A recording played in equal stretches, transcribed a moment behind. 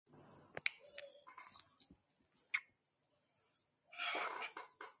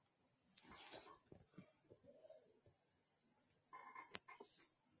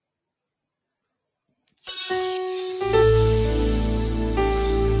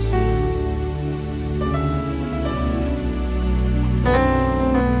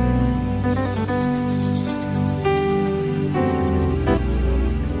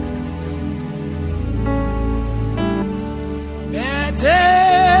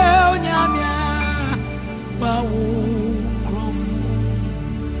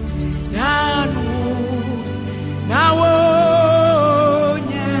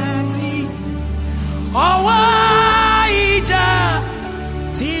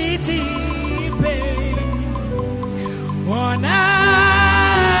titi pe wana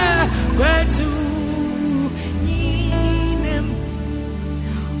kwetu ninem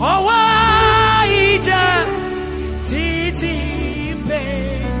owaija titi pe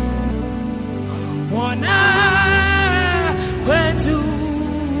wana kwetu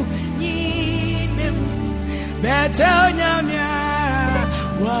ninem betel nyamya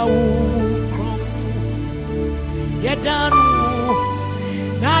wawu yedanu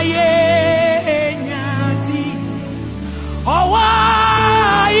na ye nyati owa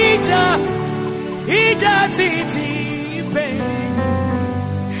ija titi pe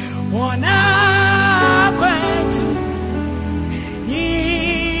wana kwetu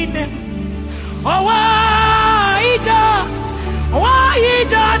yine owa ija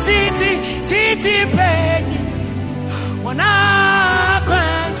titi pe wana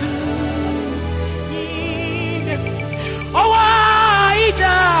kwetu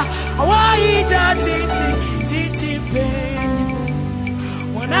Owaija titi pe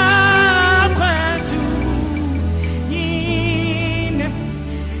wana kwetu yine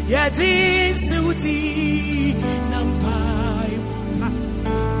yadi suti nampai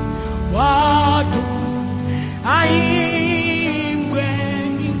wadu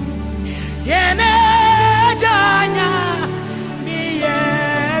aingweni yene janya mi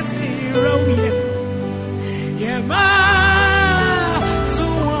yesiroye yema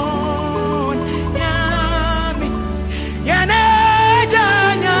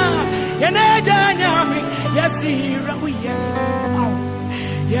Yasira uye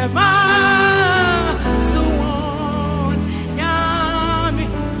yema suwon yami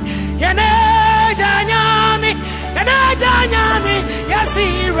yeneja nyami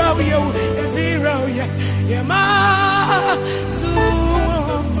yasira uye yema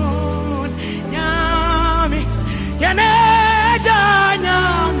suwon yami yeneja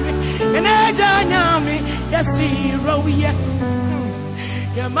nyami yasira uye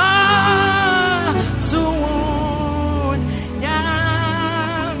yema suwon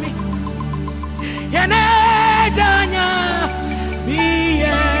nyami yeneja nyami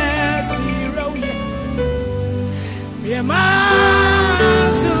yasira uye yema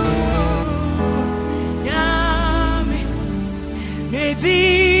suwon nyami medi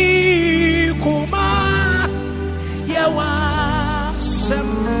kuma yewa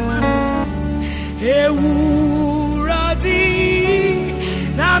sema ewuradi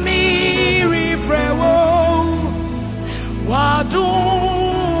namiri frewo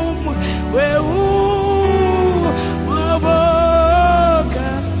wadum wewu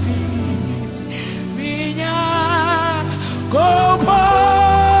mabokafi minya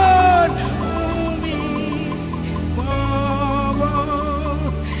kopon umi mabo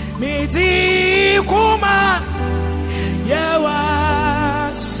midi kuma yewa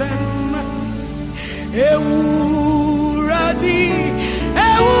sema ewuradi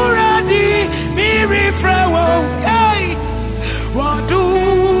miri frewo hey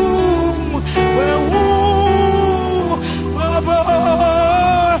wadum wewu mabo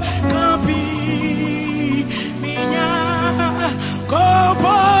kapi minya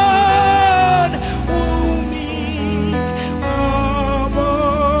kopon umi mabo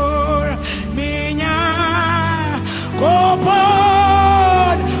minya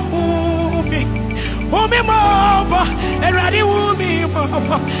kopon umi mabo eradi umi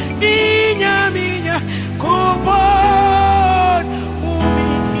mabo minya kopon umi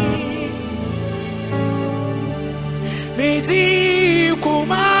medi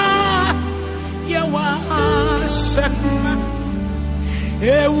kuma yawa sema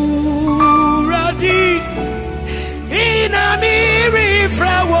ewuradi inamiri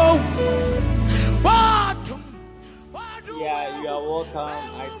frawo wadum. Yeah, you are welcome.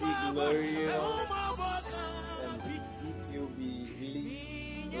 I see Glorious and GQB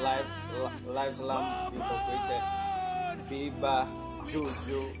Live Slam Incorporated, Beba,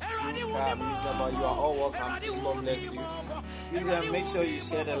 Jojo, Zuka, Mizaba. You are all welcome. Please, God bless you. Please make sure you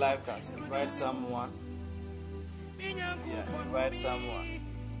share the live cast. Invite someone. Yeah, invite someone.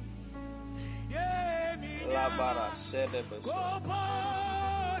 Labara, share the episode.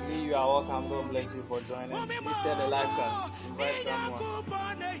 Please, you are welcome. God bless you for joining. Please share the live cast. Invite someone.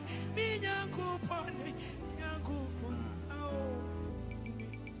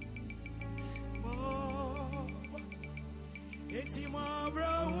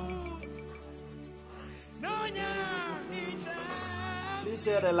 Please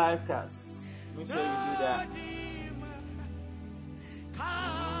share the live cast. Make sure you do that.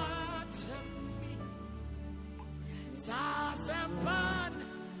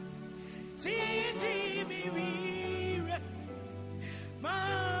 Titi mi wire,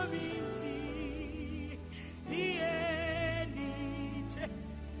 mami.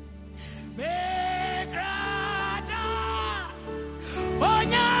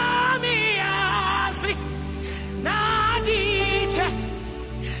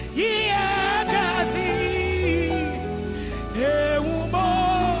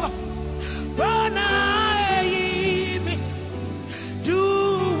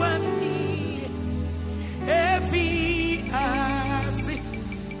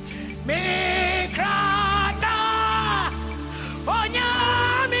 krata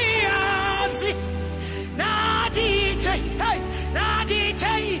onyamiasi nadite hey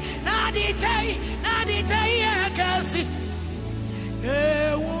nadite yakasi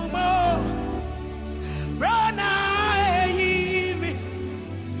ewumo rona eyimi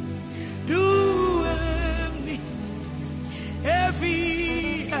do me every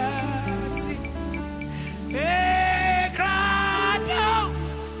hasi krata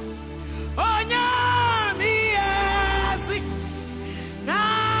onyamiasi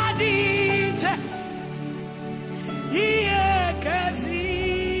nadite yakasi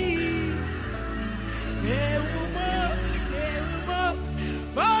ewumo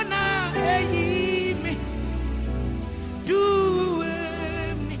bona eyimi do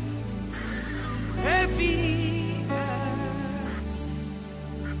me every hasi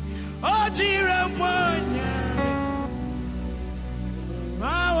ojiramwanya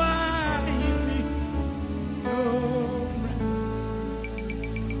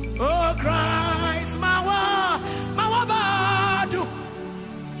oh Christ, mawa badu,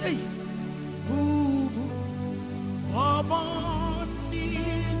 hey, boo boo, obonitu.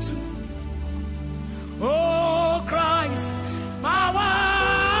 Oh Christ, mawa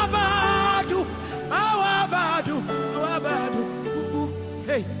badu, boo boo,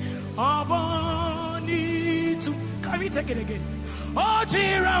 hey, obonitu. Can we take it again? Oh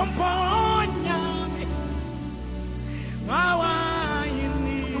Chiramponyami, mawa.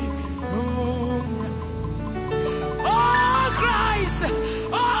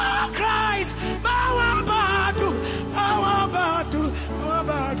 Oh Christ, Mawabadu.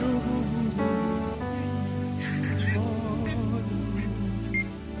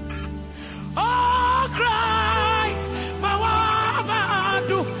 Oh Christ,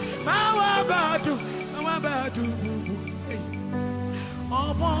 Mawabadu.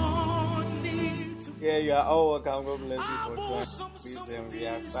 Yeah, you are all welcome. God bless you for joining. Please, we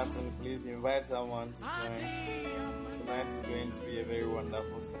are starting. Please invite someone to join. Tonight is going to be a very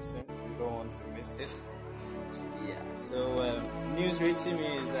wonderful session. You don't want to miss it. Yeah. So news reaching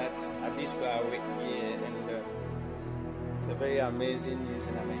me is that at this we are here, and it's a very amazing news,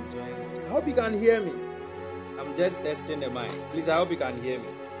 and I'm enjoying it. I hope you can hear me. I'm just testing the mic. Please, I hope you can hear me.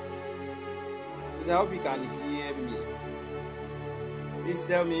 Please, I hope you can hear me. Please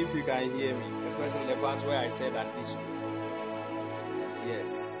tell me if you can hear me, especially the part where I said at this school.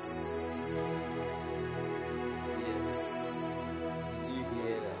 Yes. Did you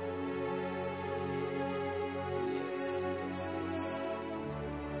hear that? Yes.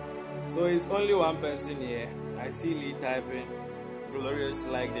 So it's only one person here. I see Lee typing. Glorious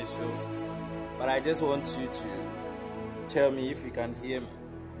like the show. But I just want you to tell me if you can hear me.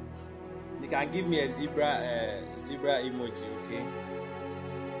 You can give me a zebra emoji, okay?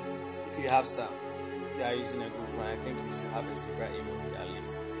 If you have some, if you are using a good phone, I think you should have a zebra emoji at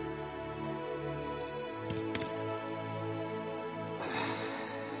least.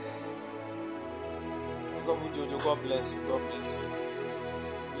 So Jojo, God bless you, God bless you.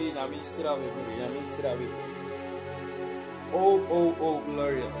 Oh,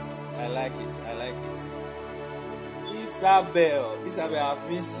 glorious. I like it. Isabel, I've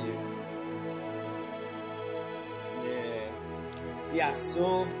missed you. Yeah,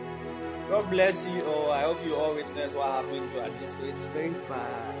 so God bless you all. I hope you all witness what happened to Adisco. It's very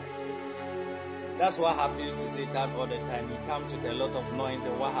bad. That's what happens to Satan all the time. He comes with a lot of noise,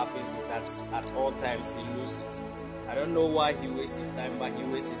 and what happens is that at all times he loses. I don't know why he wastes his time, but he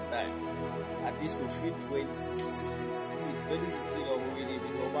wastes his time. Adisco free 2016 or really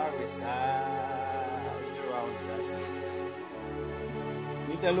big over research around us.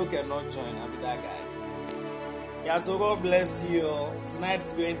 Need to look and not join. I'll be that guy. Yeah, so God bless you all. Tonight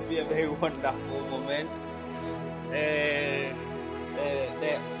is going to be a very wonderful moment.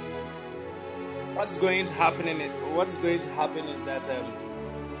 What's going to happen is that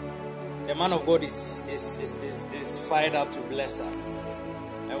the man of God is fired up to bless us,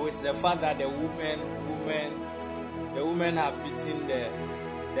 and with the fact that the women have beaten the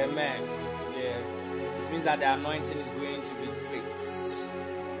men, yeah, it means that the anointing is going to be great.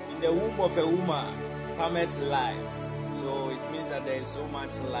 In the womb of a woman cometh life, so it means that there is so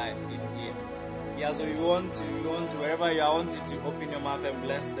much life in here. Yeah, so you want to wherever you are, I want you to open your mouth and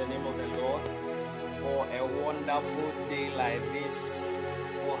bless the name of the Lord for a wonderful day like this,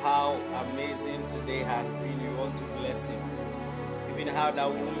 for how amazing today has been. You want to bless him. Even how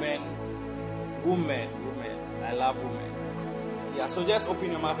that woman, I love women. Yeah, so just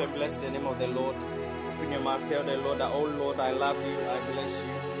open your mouth and bless the name of the Lord. Open your mouth, tell the Lord that, oh Lord, I love you, I bless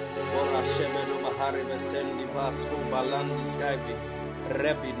you. Ora shebedo bahari besendi vasco balandi skype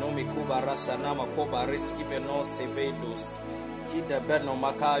Rebi no mi kuba rasa nama koba riski veno sevedoski. Kida beno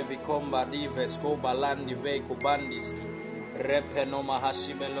makai vikomba dives koba landi ve kubandiski. Repe no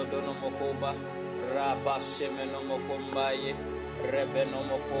mahashime lodono mokoba. Raba sheme no mokombaye. Rebe no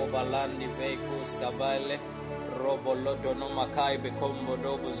mokoba landi ve kuskavale. Robo lodo no makai bekombo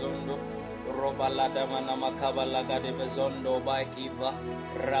dobo zondo. Roba lada mana makaba lagade bezondo baikiva.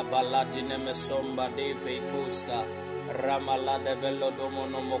 Raba ladine mesomba deve kuska. Ramalade bello domo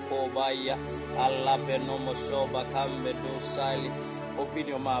no mokobaya. Allah beno mosoba kambe do sali.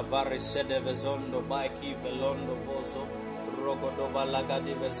 Opinio ma vari sede bezondo baikive londo vozo. Rogo doba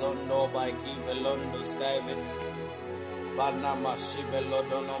lagade bezondo baikive londo skyve. Banama shibelo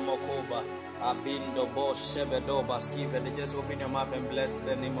dono mokoba. Abindo bo shebedo baskive. They just open your mouth and bless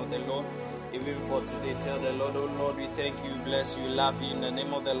the name of the Lord. Even for today, tell the Lord, oh Lord, we thank you, we bless you, we love you in the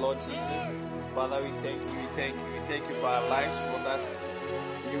name of the Lord Jesus. Father, we thank you, we thank you, we thank you for our lives, for that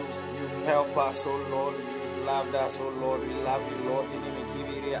you've helped us, oh Lord, you've loved us, oh Lord, we love you, Lord.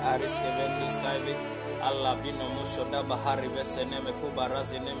 Allah bino mushoda bahari veseneme kuba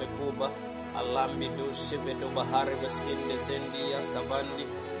razineme kuba alambi do shive do bahari veskinde zendi yaskavandi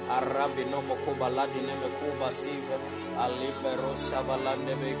arabi no mokuba ladine me kuba skive alimbe rosha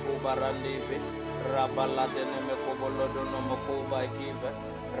valande me kuba randive rabalade me kuba lodo no mokuba kive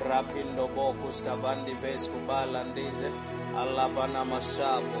rapindo bokus kavandi ves kubala ndize alabana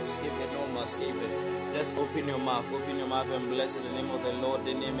mashavu skive no maskive. Just open your mouth and bless the name of the Lord.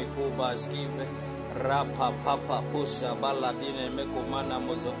 The name kuba skive rapa papa pusha baladine me kumana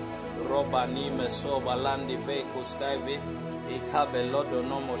mozo roba ni me soba landi ve kuskaive ikabe lodo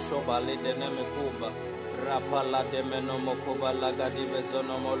nomo shoba lede neme kuba rapa la de menomo kuba lagadi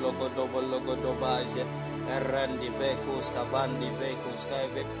vezono mo logo dobaje erandi ve kuskavandi ve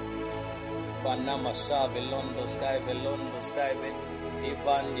kuskaive banama shave londo skyve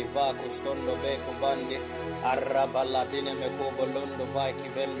Ivan diva kuskondo beko bandi araba latine me kubo londo vai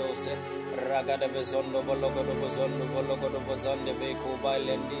kivendose ragada vezondo bologo do vozonde beko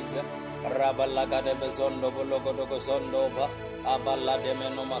bailendiza raba lagada vezondo bologo do zondo ba abala de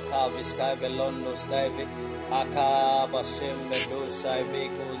meno makavi skyve londo skyve akaba shembe do skyve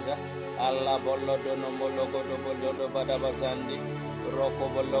kuza alla bolodo no mologo do bolodo badabazandi roko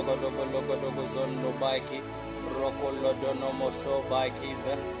bologo do zondo baiki roko lodo no moso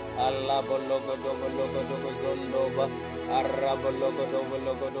baikive alla bologo do zondo ba araba logo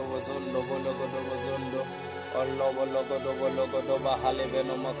do zondo Logo do bahale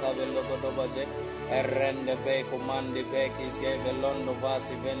beno makave logo do baze erende ve komandi ve kisgeve londo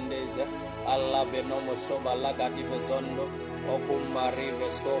vasi vendeza alla beno mosoba laga divezondo okumba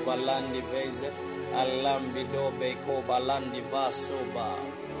rives ko balandi veze allambi do be ko balandi vasoba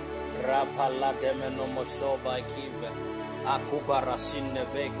rapa la demeno mosoba kive akuba rasinde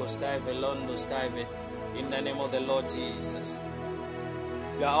ve ko skyve londo skyve in the name of the Lord Jesus.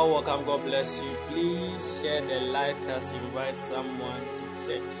 You are all welcome. God bless you. Please share the live cast. Invite someone to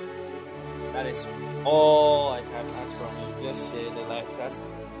church. That is all I can ask from you. Just share the live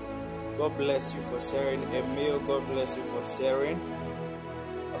cast. God bless you for sharing. Emil, God bless you for sharing.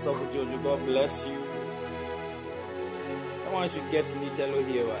 Also for Jojo, God bless you. Someone should get Nitelo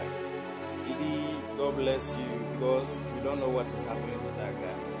here, right? Ili, God bless you, because we don't know what is happening to that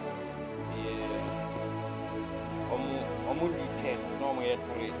guy. Omu detailed, no more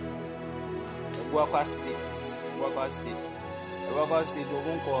 3. Guakwa State. Guakwa State, we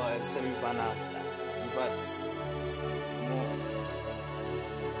won't call a semi-final. But,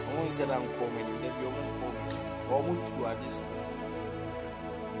 Omu said I'm coming, then you won't come. Omu 2 at this.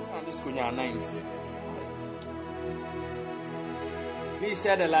 And this could 90. Please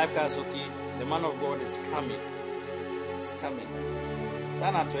share the live cast, okay? The man of God is coming. It's coming.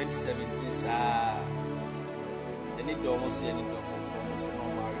 Sana 2017, sir. Any almost no married.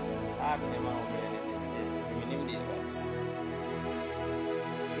 I never know but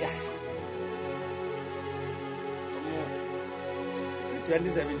yeah.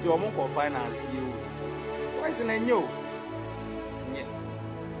 2017, I'm going to finance you. Why isn't it new?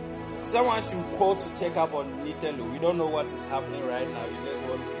 Someone should call to check up on Nitelo. We don't know what is happening right now. We just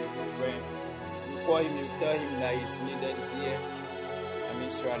want to be good friends. You call him, you tell him that he's needed here.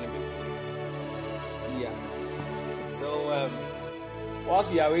 Yeah. So,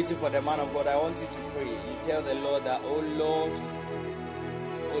 whilst we are waiting for the man of God, I want you to pray. You tell the Lord that, oh Lord,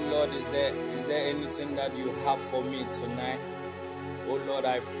 is there anything that you have for me tonight? Oh Lord,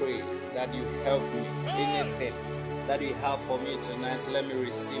 I pray that you help me. Anything that you have for me tonight, let me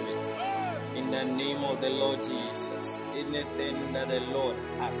receive it. In the name of the Lord Jesus. Anything that the Lord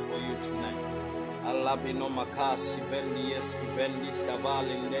has for you tonight, Alabino makasi vendi eski vendi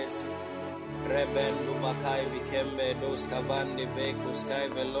skavalindes. Rebendo bakai vikembe dos kavandi veko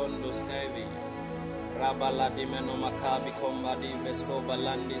skaive londo skaive. Rabaladi meno makabi kombadi vesko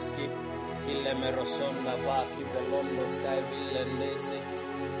balandiski. Kile merosonda vaki velondo skaive lendesi.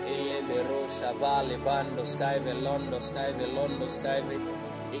 Ile bero shavale bando skaive londo skaive.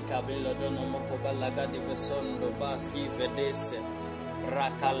 Ikabilo dono moko balagadi vesondo baski vedese.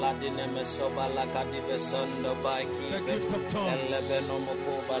 Rakaladine mesoba lakadi vesondo baki elebeno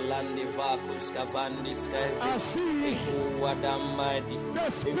moko balandi vakus kavandi skaive. Iku wadamadi.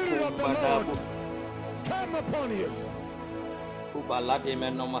 Iku badabu. Come upon you. Kubaladi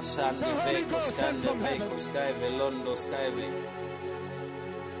meno masandi veko skaive londo skaive.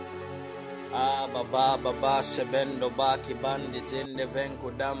 Baba shebendo baki bandit in the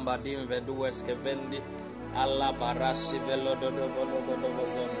venku damba dimve dueske vendi alla barasi velo do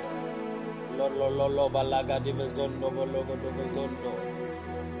zondo lo balaga dive zondo bologo do zondo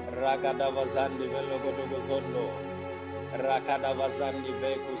ragada vazandi velo do zondo rakada vazandi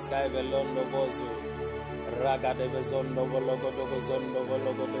veku sky velondo bozu ragada vezondo bologo do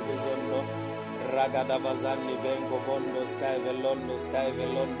zondo ragada vazandi vengo bondo sky velondo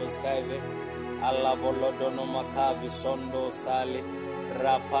sky alla bolodono makavi sondo sali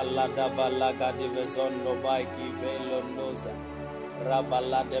rapalada balaga divezondo baiki velondoza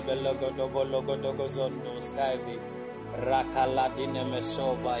rabalade belogo do zondo skyvi rakaladine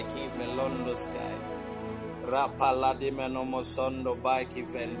mesova ki velondo sky rapaladime no mosondo baiki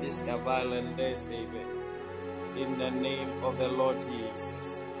vendiska valende save. In the name of the Lord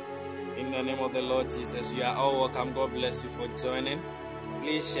Jesus. In the name of the Lord Jesus, you are all welcome. God bless you for joining.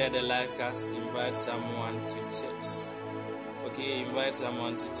 Please share the live cast. Invite someone to church. Okay, invite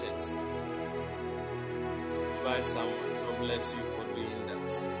someone to church. Invite someone. God bless you for doing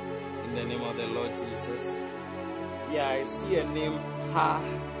that. In the name of the Lord Jesus. Yeah, I see a name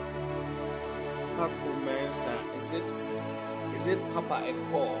Pakumensa. Is it Papa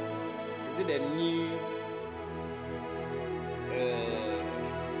Eko? Is it a new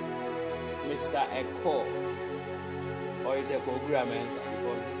Mr. Eko? Or it's a Mensa?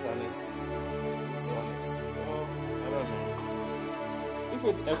 Because this one is oh, I don't know. If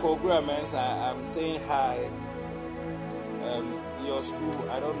it's Echo Mensa, I'm saying hi. Your school,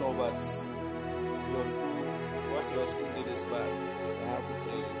 I don't know, but your school, what your school did is bad. I have to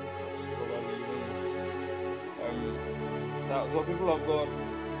tell you. Probably you don't know. So people of God,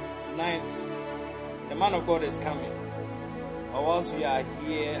 tonight the man of God is coming. Or whilst we are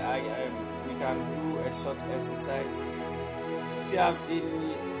here, we can do a short exercise. If you have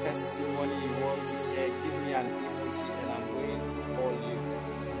any testimony you want to share, give me an emoji and I'm going to call you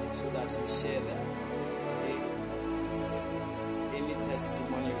so that you share that. Okay? Any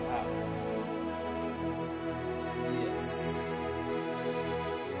testimony you have. Yes.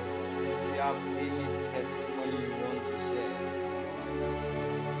 If you have any testimony you want to share.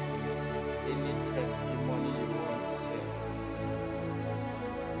 Any testimony you want to share.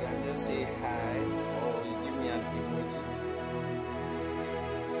 You can just say hi or you give me an emoji.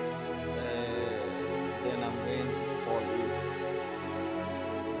 Then I'm going to call you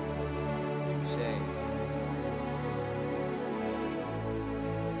to share.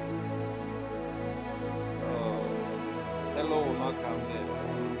 Hello will not come there.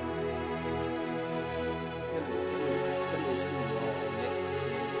 Hello school next.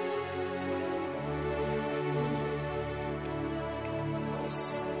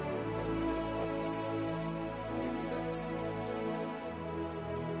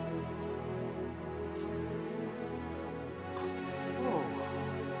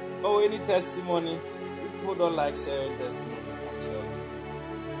 Oh, any testimony? People don't like sharing testimony, actually.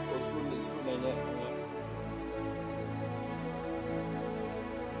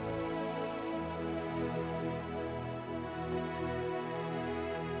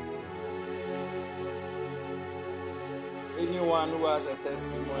 Anyone who has a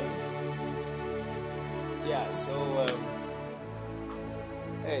testimony? Yeah, so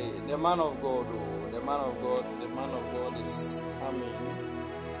hey, the man of God is coming.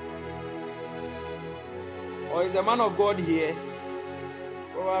 Or is the man of God here?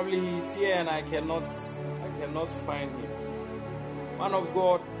 Probably he's here and I cannot find him. Man of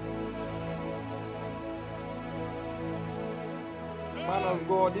God,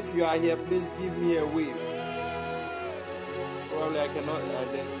 if you are here, please give me a wave. Probably I cannot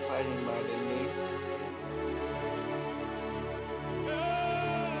identify him by the name.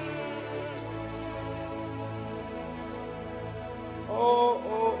 Oh.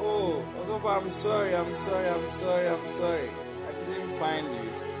 I'm sorry. I didn't find you.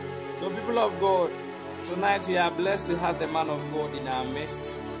 So, people of God, tonight we are blessed to have the man of God in our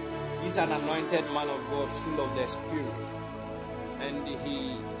midst. He's an anointed man of God, full of the Spirit, and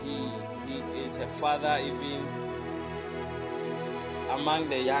he is a father even among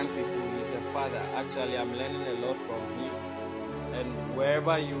the young people. He's a father. Actually, I'm learning a lot from him. And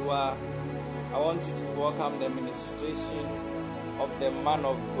wherever you are, I want you to welcome the ministration of the man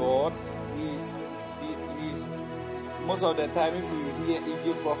of God. He's most of the time, if you hear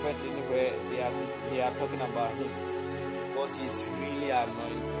eagle prophet anywhere, they are talking about him, because he's really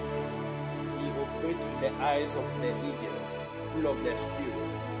anointed. He operates with the eyes of the eagle, full of the Spirit.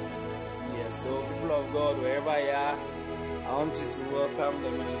 Yes, so people of God, wherever you are, I want you to welcome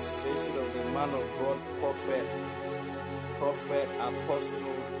the ministration of the man of God, prophet,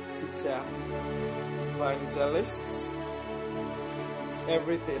 apostle, teacher, evangelist. It's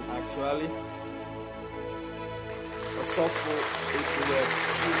everything actually. So for it will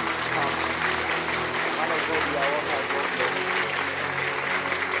soon come. Man of God, you are welcome. God bless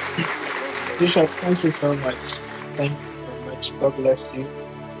you. Bishop, thank you so much. Thank you so much. God bless you.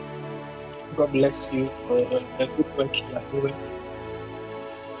 God bless you for the good work you are doing.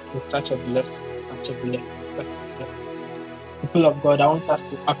 It's such a blessing, such a blessing, such a blessing. People of God, I want us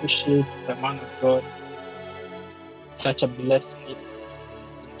to appreciate the man of God. Such a blessing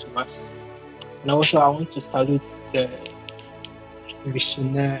to us. And also, I want to salute the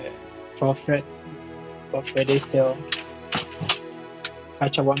missionary prophet Israel.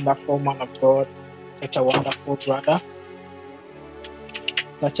 Such a wonderful man of God, such a wonderful brother,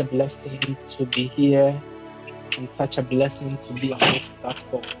 such a blessing to be here, and such a blessing to be on this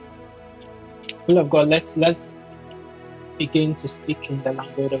platform. People of God, let's begin to speak in the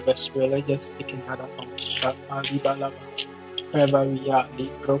language of Israel. Let's just speak in other tongues. Wherever we are,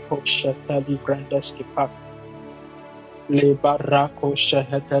 Libroko Shetali Brandes Kipas, Lebarako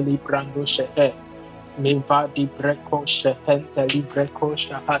Shehetali Brando Shehe, Meva Libreko Shehente Libreko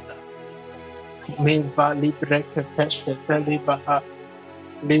Shahada, Meva Libreke Peshetali Baha,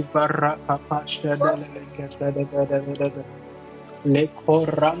 Lebaraka Pashe, Le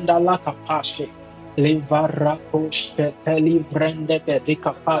Coranda la Capace, Le Varraco Sheteli Brende de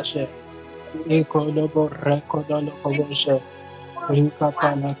Capace, Le Codobo Recodolo Coboshe,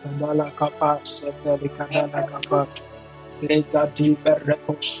 Ricapana Canala Capace, Telicana Capa, Le Gadi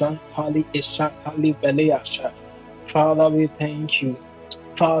Berreco Shantali Ishantali Beliasha. Father, we thank you.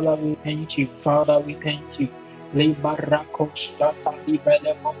 Father, we thank you. Father, we thank you. Le Barraco Shatali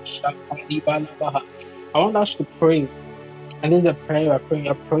Belemo Shatali Balabaha. I want us to pray. And in the prayer,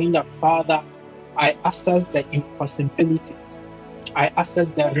 you're praying that, Father, I access the impossibilities. I access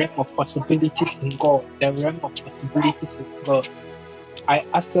the realm of possibilities in God. The realm of possibilities in God. I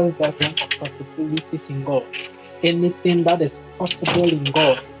access the realm of possibilities in God. Anything that is possible in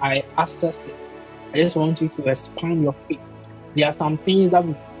God, I access it. I just want you to expand your faith. There are some things that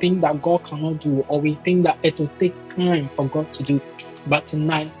we think that God cannot do, or we think that it will take time for God to do. But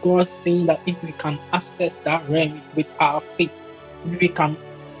tonight, God's saying that if we can access that realm with our faith, we can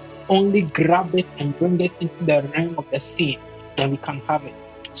only grab it and bring it into the realm of the sea, then we can have it.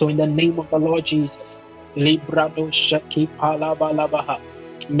 So in the name of the Lord Jesus, Librado Sheki Palabalabaha,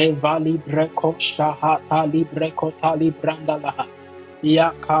 Mevali Breko Shahata Libreko Tali Brandalaha,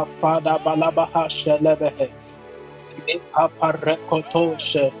 Yaka Fada Balabaha Shelebehe, Papa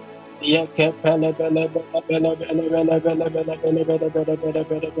Rekotoshe, Yeke Pele Bele Bele Bele Bele Bele Bele Bele Bele Bele Bele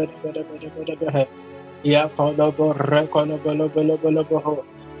Bele Bele Bele Bele Yakolobo Rekolobolo Bolo Bolo Boho,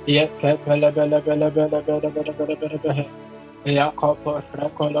 Yeke Pele Bele Bele Bele Bele Bele Bele Bele Bele Yakopo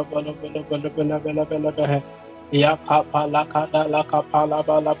Rekolobolo Bolo Bolo Bele Bele Bele Bele Yakapa Lakada Lakapala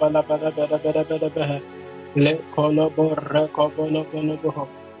Bala Bala Bele Bele Bele Bele Bele Le Kolobo Rekobolo Bolo Boho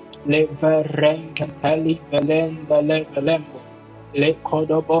Le Verenga Peli Velenda Le Velembo Le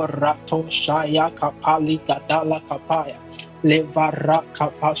Kodobo Rato Shaya Kapali Gadala Kapaya Le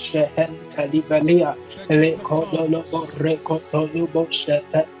Varaka Pashe Hente Livelia Le Kodolobo Rekotolubo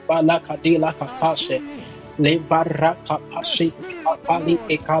Shete Balakadila Kapashe Le Varaka Pashe Kapali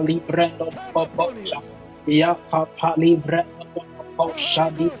Ekali Brendo Popocha Ya Kapali Brendo Popocha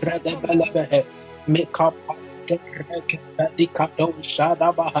Di Brede Belebehe Mekapa Rekadikado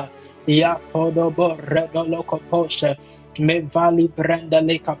Shadabaha Yakodobo Redoloko Poshe Mevali Brenda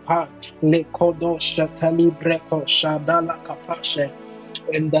Lekapa Lekodo Shatali Breko Shadala Kapashe.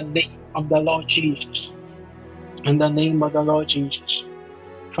 In the name of the Lord Jesus. In the name of the Lord Jesus.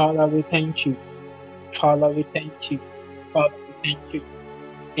 Father, we thank you. Father, we thank you. Father, we thank you.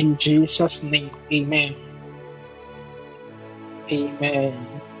 In Jesus' name, amen. Amen.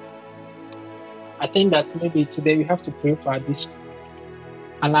 I think that maybe today we have to pray for this.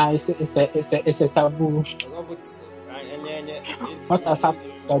 And it's a taboo. What has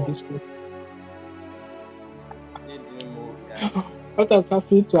happened to this group? What has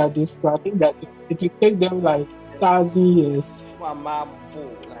happened to this group? I think that it will take them like 30 years. Like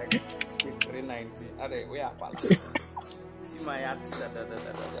 5390. We are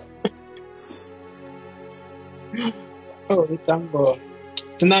Oh, thank God.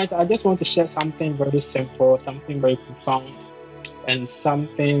 Tonight, I just want to share something very simple, something very profound, and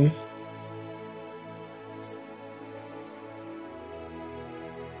something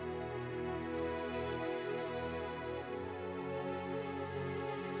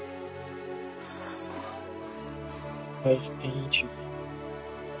very ancient.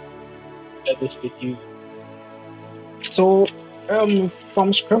 That is with you. So,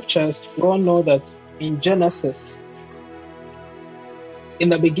 from scriptures, we all know that in Genesis, in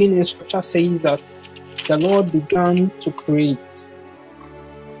the beginning, scripture says that the Lord began to create.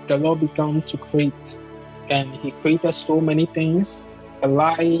 The Lord began to create, and He created so many things: the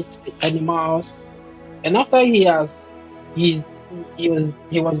light, the animals. And after He was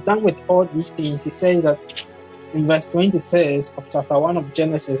done with all these things, He says that in verse 26 of chapter 1 of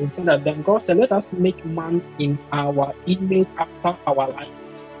Genesis, He said that then God said, "Let us make man in our image after our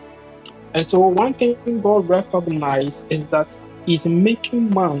likeness." And so one thing God recognized is that He's making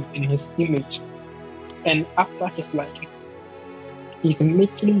man in His image and after His likeness. He's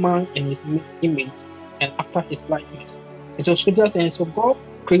making man in His image and after His likeness. And so scripture says, so God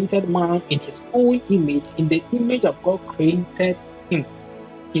created man in His own image. In the image of God created him.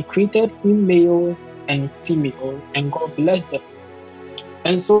 He created him male and female, and God blessed them.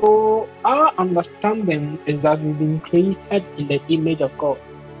 And so our understanding is that we've been created in the image of God.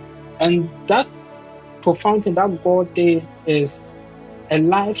 And that profound thing that God did is a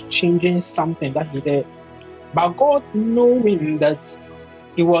life-changing something that He did. But God, knowing that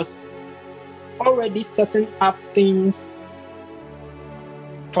He was already setting up things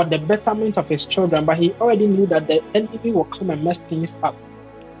for the betterment of His children, but He already knew that the enemy will come and mess things up.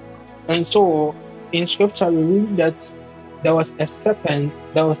 And so in scripture we read that there was a serpent,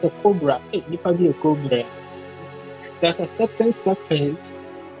 there was a cobra. There was a certain serpent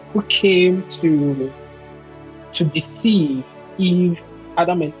who came to deceive Eve,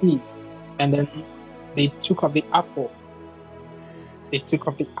 Adam and Eve, and then they took of the apple.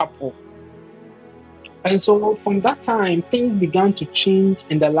 And so from that time, things began to change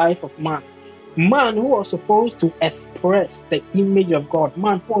in the life of man. Man who was supposed to express the image of God,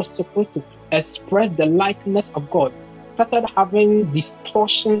 man who was supposed to express the likeness of God, started having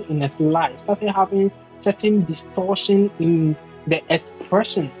distortion in his life, started having certain distortion in the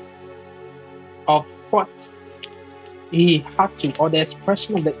expression of what he had to, or the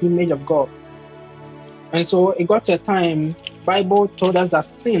expression of the image of God. And so it got to a time, Bible told us that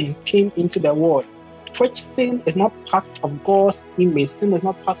sin came into the world, which sin is not part of God's image, sin is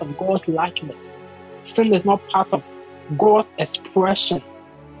not part of God's likeness, sin is not part of God's expression.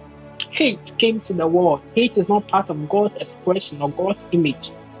 Hate came to the world. Hate is not part of God's expression or God's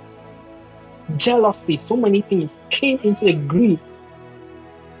image. Jealousy, so many things came into the greed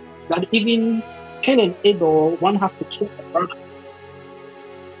that even Cain and Abel, one has to kill a brother.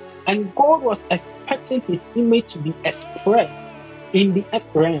 And God was expecting His image to be expressed in the earth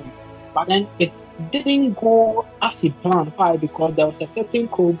realm, but then it didn't go as He planned. Why? Because there was a certain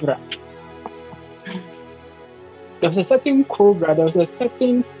cobra. There was a certain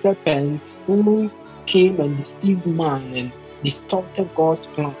serpent who came and deceived man and distorted God's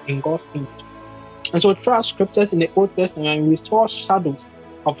plan in God's image. And so throughout scriptures in the Old Testament, we saw shadows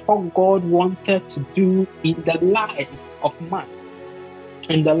of what God wanted to do in the life of man.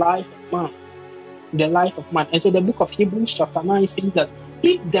 And so the book of Hebrews chapter 9 says that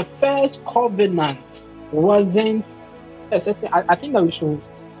if the first covenant wasn't a certain, I think that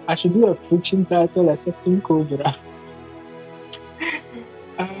I should do a preaching title, a certain cobra.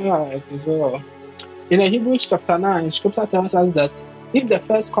 So in the Hebrews chapter 9, scripture tells us that if the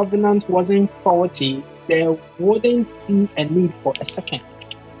first covenant wasn't faulty, there wouldn't be a need for a second.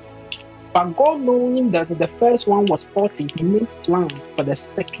 But God, knowing that the first one was faulty, He made plans for the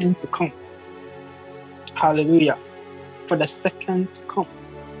second to come. Hallelujah. For the second to come.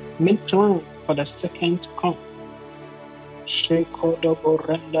 Made plans for the second to come.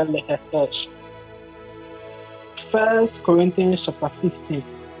 First Corinthians chapter 15.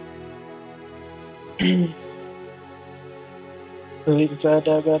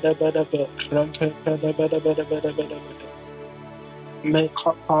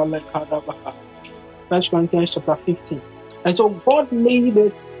 First Corinthians chapter 15. And so God made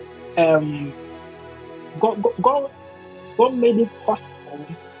it God made it possible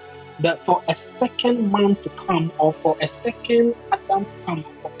that for a second man to come, or for a second Adam to come,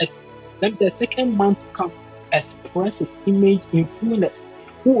 let the second man to come, express his image in fullness,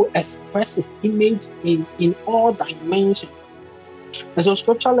 who will express his image in all dimensions. And so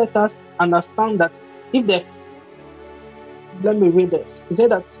scripture let us understand that if the, let me read this. He said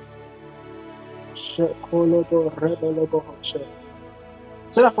that so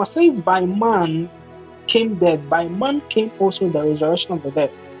therefore since by man came death, by man came also the resurrection of the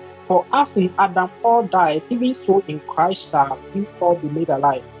dead. For us in Adam all died, even so in Christ shall we all be made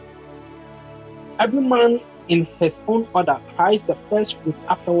alive. Every man in his own order, Christ the first fruit,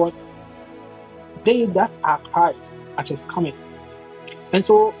 afterward they that are Christ at his coming. And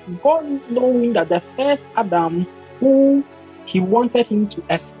so God, knowing that the first Adam, who he wanted him to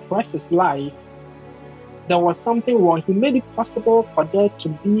express his life, there was something wrong. He made it possible for there to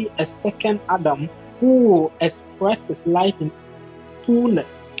be a second Adam who will express his life in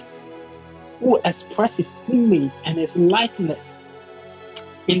fullness, who will express his image and his likeness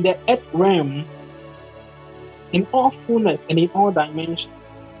in the earth realm, in all fullness and in all dimensions.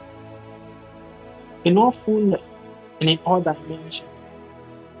 In all fullness and in all dimensions.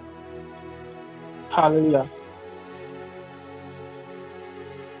 Hallelujah.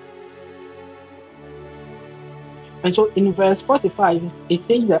 And so in verse 45, it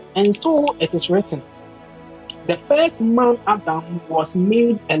says that, and so it is written, the first man Adam was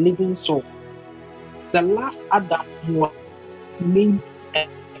made a living soul. The last Adam was made a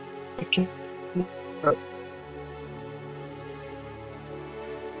quickening spirit.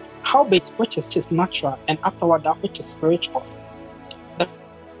 How big which is natural, and afterward that which is spiritual. The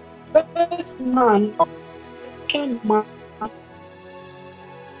first man of the second man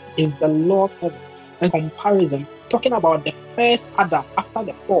is the Lord of heaven. In comparison, talking about the first Adam after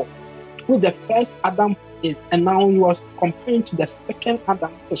the fall, who the first Adam is, and now he was comparing to the second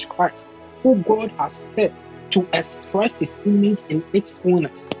Adam, which is Christ, who God has set to express his image in its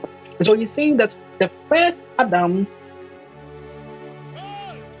fullness. And so he's saying that the first Adam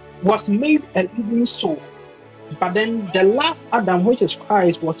was made a living soul, but then the last Adam, which is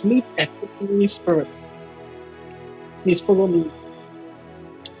Christ, was made a quickening spirit. Please follow me.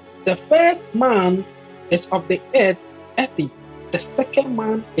 The first man is of the earth, earthy. The second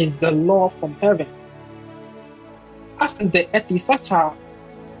man is the Lord from heaven. As is the earthy, such are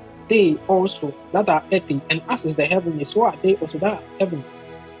they also that are earthy, and as is the heavenly, so are they also that are heavenly.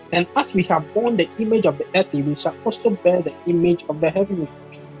 And as we have borne the image of the earthy, we shall also bear the image of the heavenly.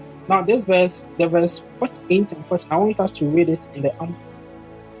 Now this verse, the verse 48 and 40, I want us to read it in the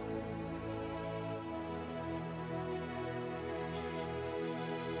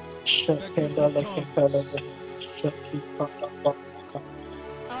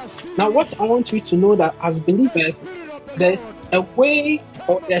Now what I want you to know, that as believers, there's a way,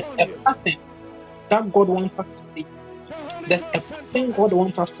 or there's a pattern that God wants us to take. There's a pattern God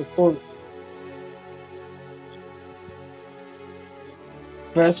wants us to follow.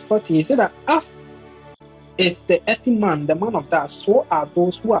 Verse 40, he said that as is the earthly man, the man of that, so are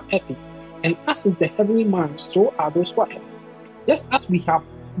those who are earthly. And as is the heavenly man, so are those who are heavenly. Just as we have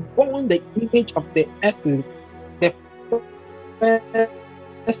borne the image of the earthly,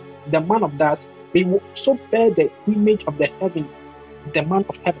 the man of that, we will also bear the image of the heaven, the man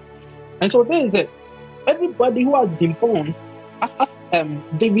of heaven. And so there is it. Everybody who has been born, as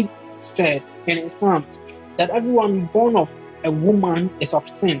David said in his Psalms, that everyone born of a woman is of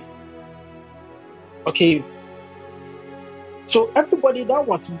sin. Okay. So everybody that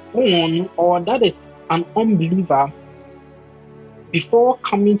was born, or that is an unbeliever, before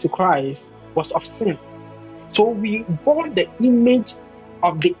coming to Christ, was of sin. So we bore the image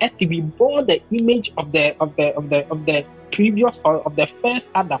of the earth. We bore the image of the previous, or of the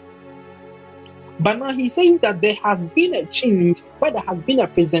first Adam. But now he's saying that there has been a change, where there has been a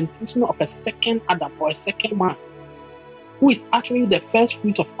presentation of a second Adam, or a second man, who is actually the first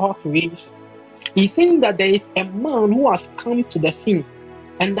fruit of all creation. He's saying that there is a man who has come to the scene,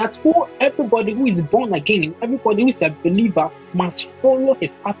 and that everybody who is born again, everybody who is a believer, must follow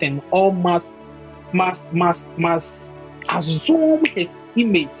his pattern, or must assume his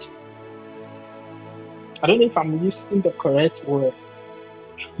image. I don't know if I'm using the correct word.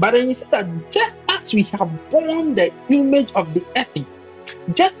 But then he said that just as we have borne the image of the earthy,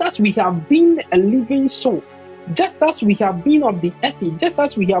 just as we have been a living soul, just as we have been of the earthy, just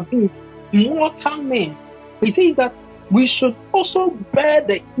as we have been mortal men, he says that we should also bear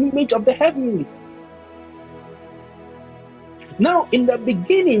the image of the heavenly. Now, in the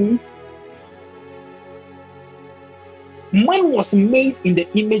beginning, man was made in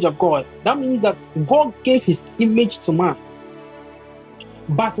the image of God. That means that God gave his image to man.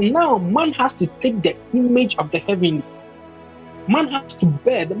 But now man has to take the image of the heavenly. Man has to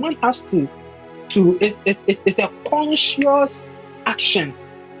bear. The man has to. It's a conscious action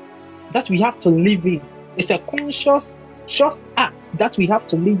that we have to live in. It's a conscious act that we have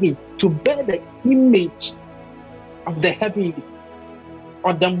to live in to bear the image of the heavenly,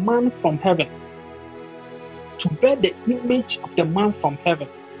 or the man from heaven. To bear the image of the man from heaven.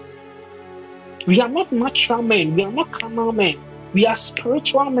 We are not natural men. We are not carnal men. We are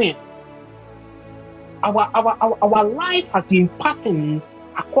spiritual men. Our life has been patterned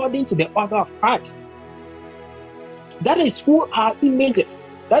according to the order of Christ. That is who our image is.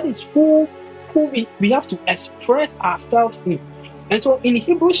 That is who we have to express ourselves in. And so in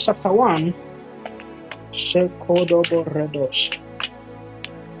Hebrews chapter 1,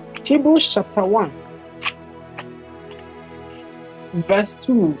 Hebrews chapter 1, verse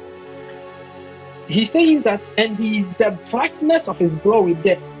 2, he says that, and he is the brightness of his glory,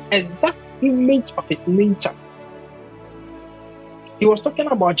 the exact image of his nature. He was talking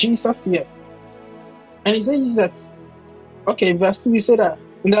about Jesus here. And he says that, okay, verse 2, he said that,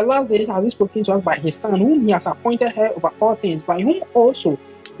 in the last days has he spoken to us by his Son, whom he has appointed heir over all things, by whom also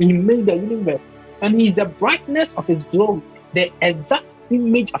he made the universe. And he is the brightness of his glory, the exact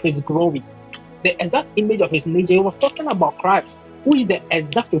image of his glory, the exact image of his nature. He was talking about Christ, who is the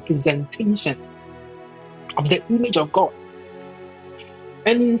exact representation of the image of God.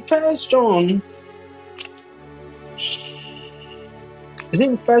 And in 1 John, is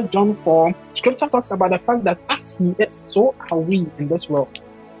in 1 John 4, scripture talks about the fact that as he is, so are we in this world.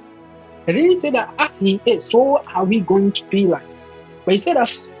 It didn't say that as he is, so are we going to be like. But he said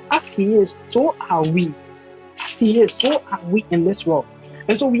that as he is, so are we. As he is, so are we in this world.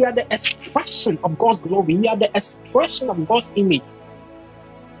 And so we are the expression of God's glory. We are the expression of God's image.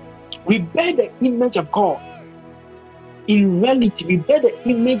 We bear the image of God. In reality, we bear the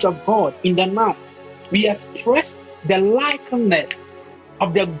image of God in the now. We express the likeness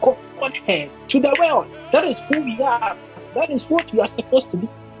of the Godhead to the world. That is who we are. That is what we are supposed to be.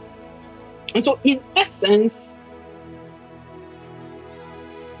 And so in essence,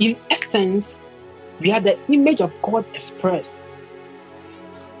 we are the image of God expressed.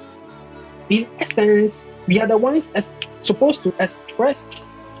 In essence, we are the ones supposed to express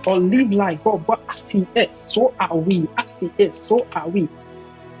or live like God, but as he is, so are we. As he is, so are we.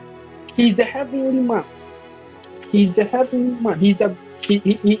 He is the heavenly man. He is the heavenly man. He is the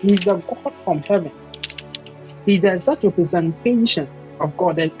God from heaven. He is the exact representation of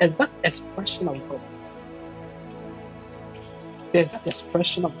God, the exact expression of God. The exact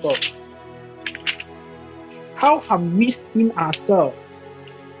expression of God. How have we seen ourselves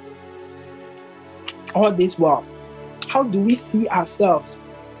all this while? How do we see ourselves?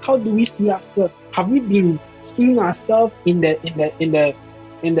 How do we see ourselves? Have we been seeing ourselves in the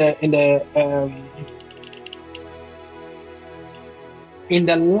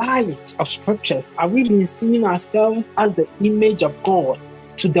light of scriptures? Have we been seeing ourselves as the image of God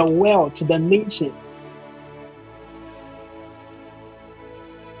to the world, to the nations?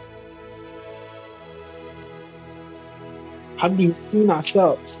 Have we been seeing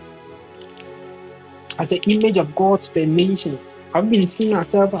ourselves as the image of God to the nations? Have we been seeing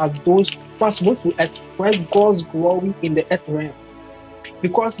ourselves as those who are supposed to express God's glory in the earth realm?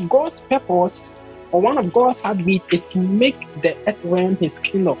 Because God's purpose, or one of God's heartbeat, is to make the earth realm his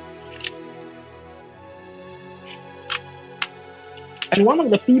kingdom. And one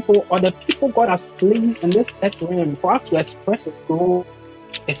of the people, or the people God has placed in this earth realm for us to express his glory,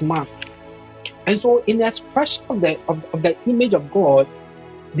 is man. And so in the expression of the image of God,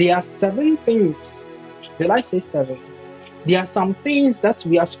 there are 7 things. Did I say 7? There are some things that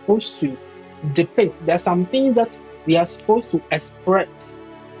we are supposed to depict. There are some things that we are supposed to express.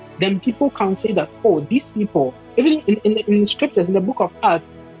 Then people can say that, oh, these people, even in the scriptures, in the book of Acts,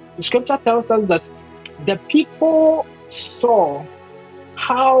 the scripture tells us that the people saw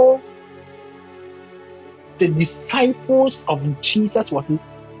how the disciples of Jesus was. And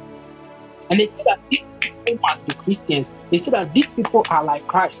they said that these people must be Christians. They said that these people are like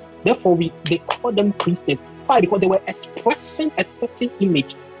Christ. Therefore, they call them Christians. Why? Because they were expressing a certain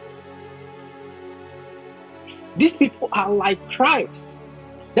image. These people are like Christ.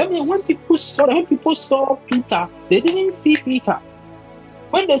 Then when people saw Peter, they didn't see Peter.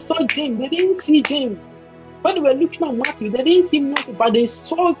 When they saw James, they didn't see James. When they were looking at Matthew, they didn't see Matthew, but they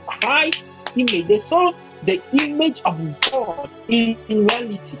saw Christ's image. They saw the image of God in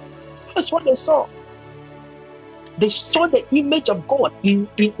reality. That's what they saw. They saw the image of God in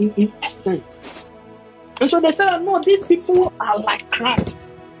essence. And so they said, no, these people are like Christ.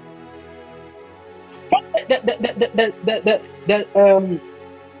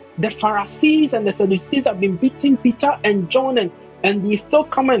 The Pharisees and the Sadducees have been beating Peter and John, and they still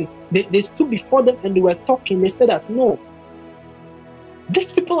come and they stood before them and they were talking. They said that no,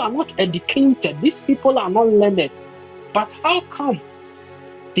 these people are not educated, these people are not learned. But how come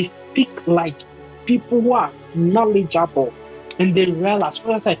they speak like people who are knowledgeable? And they realize,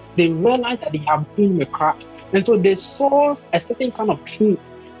 they realize that they have been with Christ. And so they saw a certain kind of truth.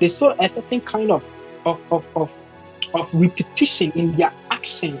 They saw a certain kind of repetition in their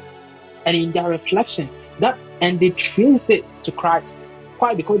actions and in their reflection. And they traced it to Christ.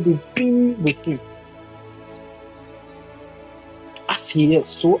 Why? Because they've been with Him. As He is,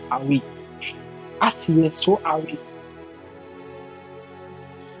 so are we. As He is, so are we.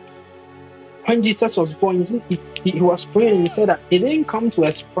 When Jesus was born, he was praying and He said that He didn't come to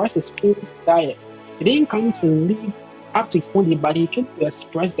express His own desires. He didn't come to live up to His own need, but He came to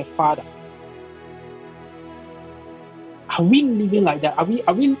express the Father. Are we living like that?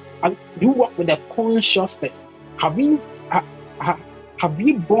 Do you walk with the consciousness? Have we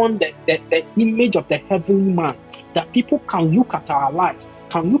born the image of the heavenly man, that people can look at our lives,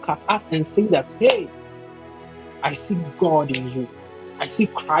 can look at us and say that, hey, I see God in you. I see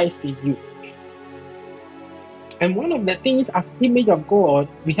Christ in you. And one of the things as image of God,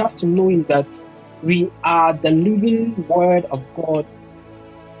 we have to know is that we are the living word of God.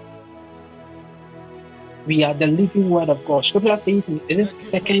 We are the living word of God. Scripture says in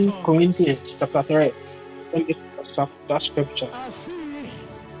 2 Corinthians chapter 3. Let me pass up that scripture. I see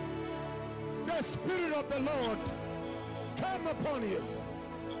the Spirit of the Lord come upon you.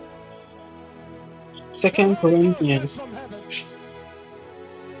 2 Corinthians From heaven.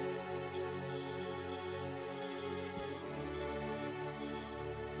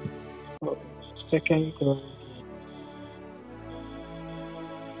 Second Corinthians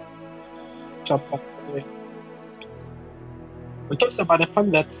chapter 3. It talks about the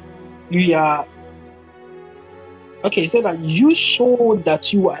fact that we are it says that you show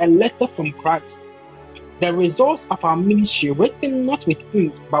that you are a letter from Christ, the results of our ministry, written not with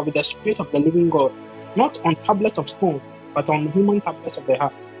ink, but with the Spirit of the living God, not on tablets of stone, but on human tablets of the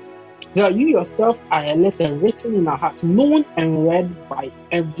heart. So that you yourself are a letter written in our hearts, known and read by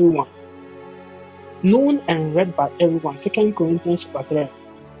everyone. Known and read by everyone. 2 Corinthians chapter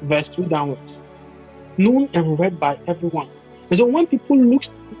 3, verse 2 downwards. Known and read by everyone. And so when people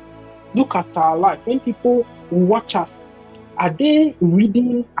look at our life, when people watch us, are we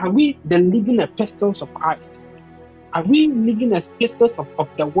the living epistles of Christ? Are we living epistles of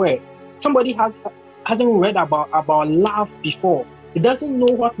the word? Somebody hasn't read about love before. He doesn't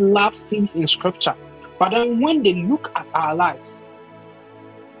know what love says in scripture. But then when they look at our lives,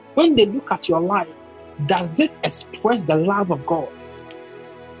 when they look at your life, does it express the love of God?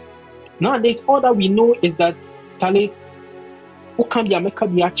 Nowadays, all that we know is that Charlie, who can be a maker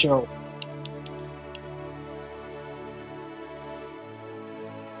be actual?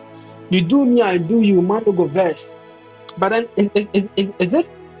 You do me, I do you, man will go verse. But then, is it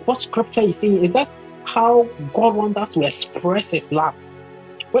what scripture is saying? Is that how God wants us to express His love?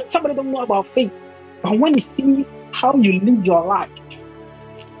 Well, somebody don't know about faith, but when He sees how you live your life,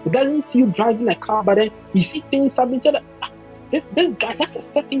 He doesn't see you driving a car, but then He sees things happening. This guy, that's a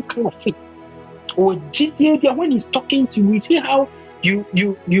certain kind of faith. Or GDA, when He's talking to you, see how you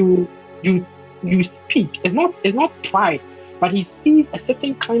speak. It's not pride, but He sees a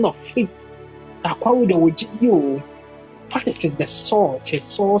certain kind of faith. What is the source? His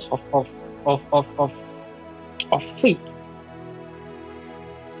source of faith.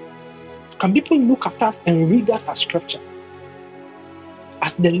 Can people look at us and read us as scripture,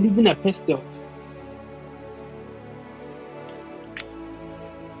 as the living epistles?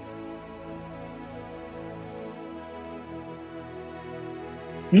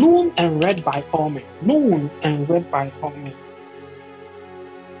 Known and read by all men. Known and read by all men.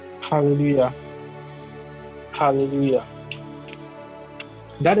 Hallelujah. Hallelujah.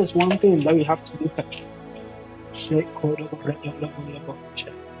 That is one thing that we have to look at.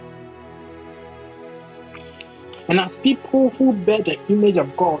 And as people who bear the image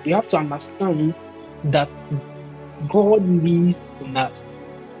of God, you have to understand that God lives in us.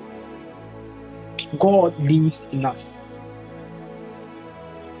 God lives in us.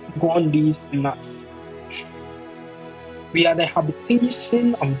 God lives in us. We are the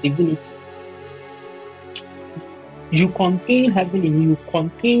habitation of divinity. You contain heaven in you, you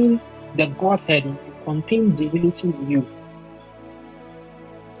contain the Godhead in you, you contain divinity in you.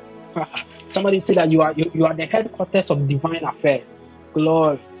 Somebody said that you are the headquarters of divine affairs.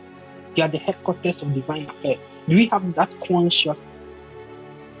 Glory. You are the headquarters of divine affairs. Do we have that consciousness?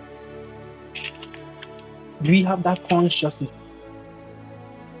 Do we have that consciousness?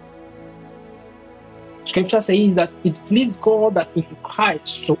 Scripture says that it pleased God that in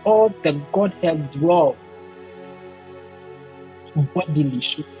Christ should all the Godhead dwell bodily,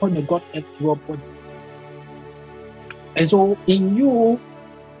 should all the Godhead dwell bodily. And so in you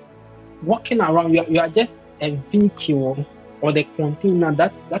walking around, you are just a vehicle or the container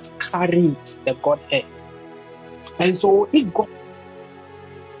that carries the Godhead. And so if God,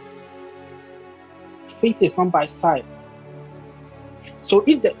 faith is not by sight. So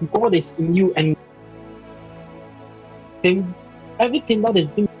if the God is in you, and then everything that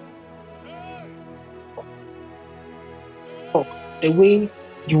is being talked, the way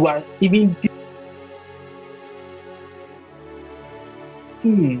you are even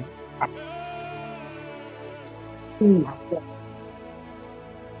seeing as well.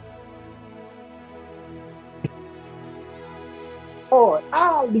 Oh,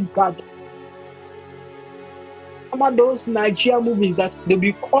 God. Some of those Nigerian movies that they'll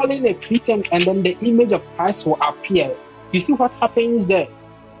be calling a Christian and then the image of Christ will appear. You see what happens there?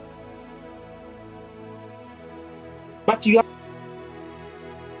 But you are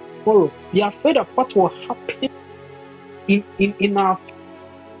tomorrow. You are afraid of what will happen in our.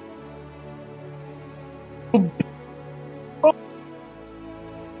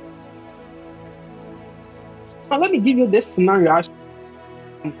 Now, let me give you this scenario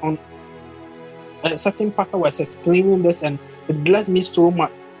on a certain pastor was explaining this, and it blessed me so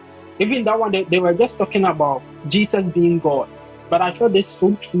much. Even that one, they were just talking about Jesus being God, but I felt this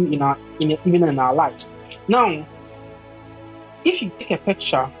so true even in our lives. Now, if you take a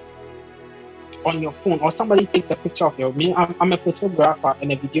picture on your phone, or somebody takes a picture of me, I'm a photographer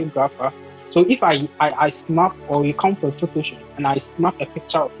and a videographer. So if I snap, or you come for a photo shoot and I snap a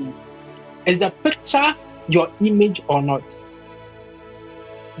picture of you, is the picture your image or not?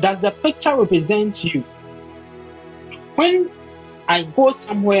 Does the picture represent you? When I go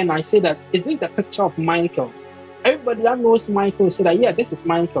somewhere and I say that, is this the picture of Michael? Everybody that knows Michael will say that, yeah, this is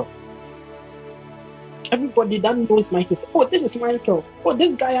Michael. Everybody that knows Michael say, oh, this is Michael. Oh,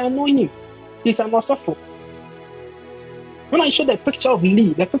 this guy, I know him. He's an Osofo. When I show the picture of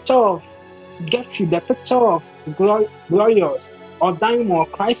Lee, the picture of Gertrude, the picture of Glorious, or Dime, or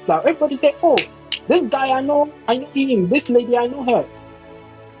Chrysler, everybody say, oh, this guy, I know him. This lady, I know her.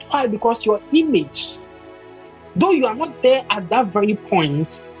 Why? Because your image, though you are not there at that very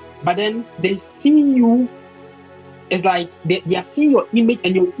point, but then they see you. It's like they are seeing your image,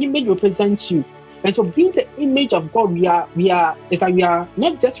 and your image represents you. And so, being the image of God, it's like we are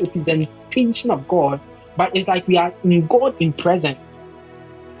not just representation of God, but it's like we are in God in present.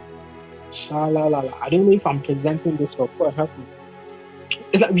 I don't know if I'm presenting this for God help me.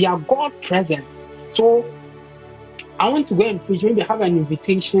 It's like we are God present. So I want to go and preach. Maybe have an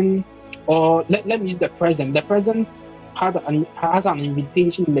invitation, or let me use the present. The present has an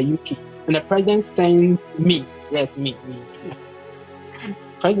invitation in the UK, and the president sent me, yes, me,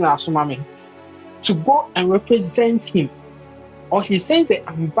 President Asumami, to go and represent him, or he sends the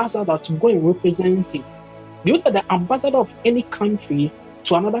ambassador to go and represent him. You know that the ambassador of any country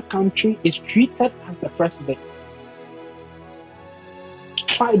to another country is treated as the president.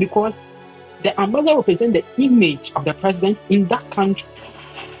 Why? Because the ambassador represents the image of the president in that country.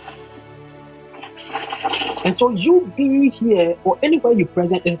 And so you being here or anywhere you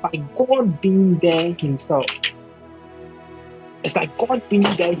present is by God being there himself. It's like God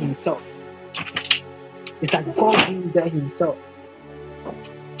being there himself. It's like God being there himself.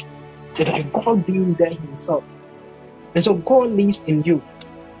 It's like God being there himself. And so God lives in you.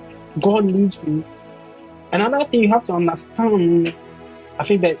 God lives in you. Another thing you have to understand, I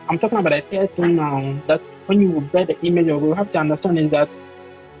think that I'm talking about the third thing now, that when you bear the image of God, you have to understand is that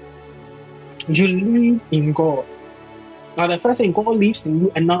you live in God. Now the first thing, God lives in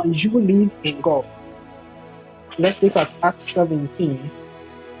you, and now you live in God. Let's look at Acts 17.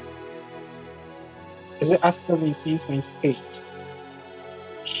 Is it Acts 17:28?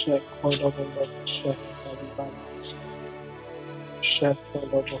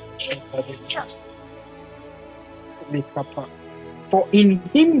 For in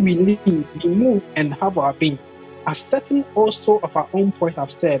him we live, we move, and have our being, as certain also of our own poets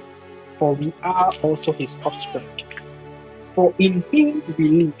have said, for we are also his offspring. For in him we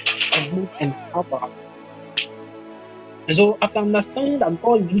live, and move, and have our being. And so after understanding that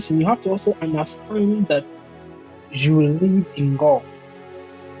God lives in you, you have to also understand that you live in God.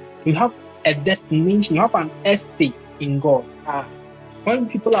 You have a destination, you have an estate in God. When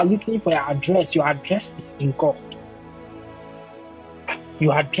people are looking for your address is in God.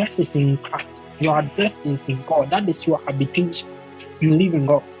 Your address is in Christ. Your address is in God. That is your habitation. You live in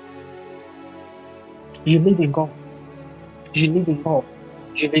God. You live in God. You live in God.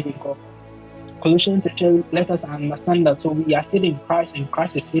 You live in God. Colossians actually let us understand that so we are hid in Christ and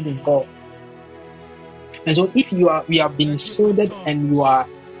Christ is hid in God. And so if we have been shielded and you are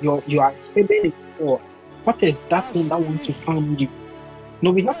hidden in God, what is that thing that wants to harm you?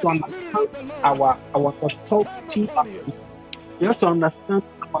 No, we have to understand our authority. We have to understand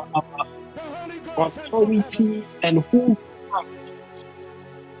our authority and who we are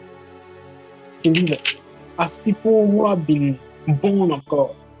believers as people who have been born of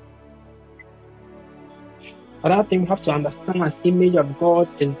God. Another thing we have to understand as image of God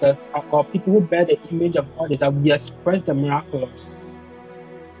is that our people who bear the image of God is that we express the miraculous.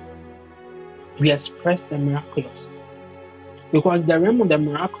 We express the miraculous. Because the realm of the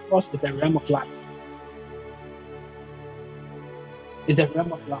miraculous is the realm of life. It's the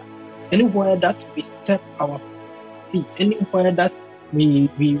realm of life. Anywhere that we step our feet, anywhere that we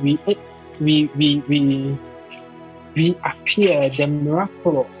appear, the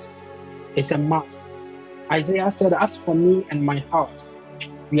miraculous is a must. Isaiah said, "As for me and my house,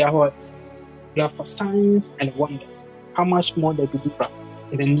 we are what? We are for signs and wonders." How much more the believer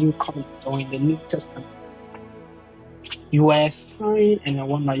in the new covenant or in the New Testament? You are a sign and a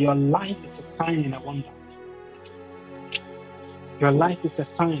wonder. Your life is a sign and a wonder. Your life is a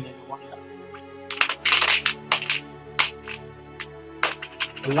sign and a wonder.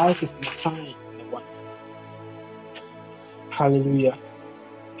 Your life is a sign and a wonder. Hallelujah.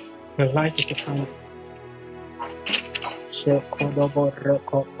 Your life is a sign. Shekodobo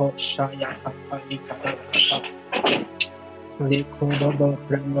rekopo shaya kapalika rekapa. Likodobo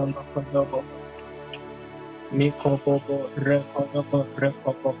rendono kodobo. Mikobobo rekodobo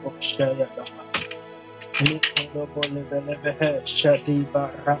rekobobo shaya dapa. Mikodobo lebelebehe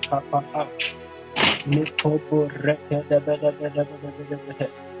shadiba rakapa. Mikobo rekedebedebedebedebedebe.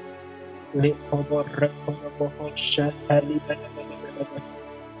 Likobo rekodobo shadibedebedebedebe.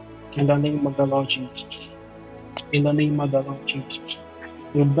 In the name of the Lord Jesus. In the name of the Lord Jesus.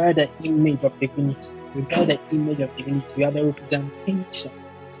 We bear the image of divinity. We bear the image of divinity. We are the representation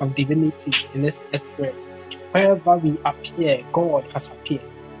of divinity in this earth realm. Wherever we appear, God has appeared.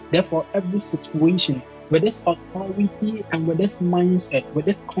 Therefore, every situation, with this authority and with this mindset, with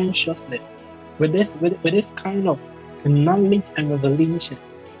this consciousness, with this kind of knowledge and revelation,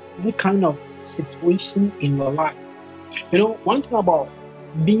 every kind of situation in your life. You know, one thing about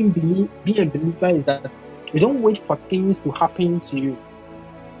being a believer is that you don't wait for things to happen to you.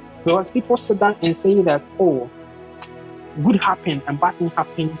 Because people sit down and say that, oh, good happen and bad thing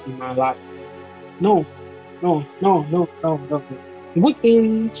happens in my life. No. Good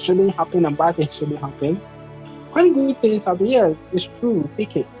things shouldn't happen and bad things shouldn't happen. When good things happen, yes, it's true,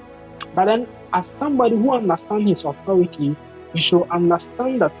 take it. But then, as somebody who understands his authority, you should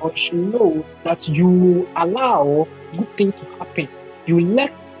understand that, or you should know that you allow good things to happen. You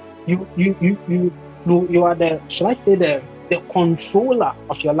let you are the, should I say, the controller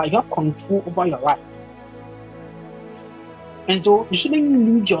of your life. You have control over your life. And so you shouldn't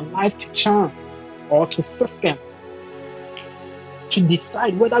leave your life to chance or to systems to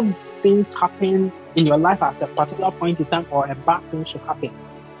decide whether things happen in your life at a particular point in time or a bad thing should happen.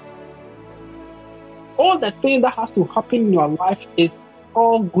 All the things that has to happen in your life is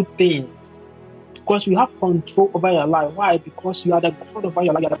all good things. Because you have control over your life. Why? Because you are the God over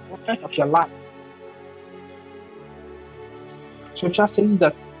your life. You are the prophet of your life. Scripture says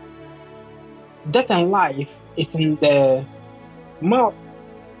that death and life is in the mouth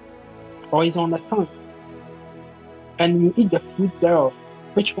or is on the tongue. And you eat the fruit thereof,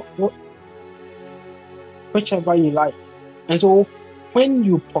 whichever you like. And so when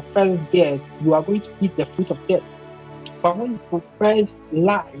you profess death, you are going to eat the fruit of death. But when you profess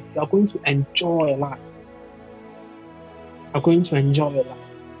life, you are going to enjoy life. You are going to enjoy life.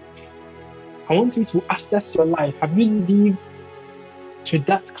 I want you to assess your life. Have you lived to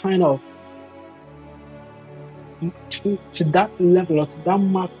that kind of, to that level or to that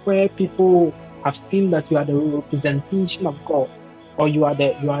mark where people have seen that you are the representation of God, or you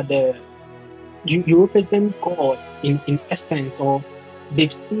represent God in essence, or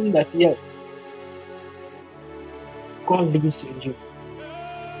they've seen that yes, God lives in you.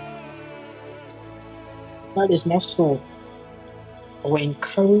 That is not so. I will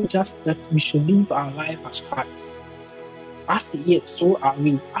encourage us that we should live our life as Christ. As He is, so are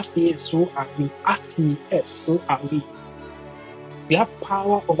we. As He is, so are we. As He is, so are we. We have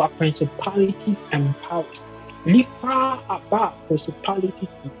power over principalities and powers. Live far above principalities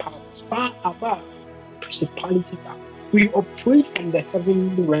and powers. Far above principalities. We operate from the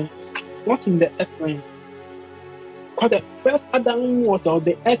heavenly realms, not in the earth realm. Because the first Adam was of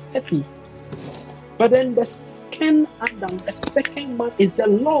the earthly. But then the second Adam, the second man, is the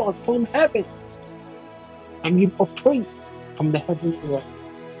Lord from heaven. and you operate from the heavenly realm.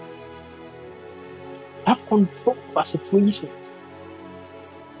 Have control over situations,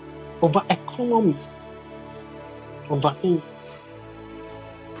 over economies, over things.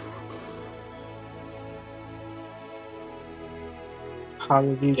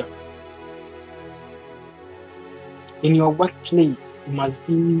 Hallelujah. In your workplace, you must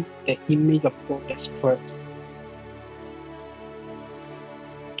be the image of God expressed.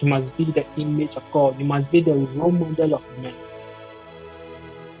 You must be the image of God. You must be the role model of men.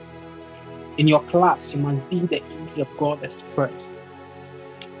 In your class, you must be the image of God expressed.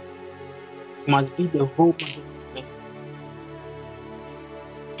 You must be the role model of men.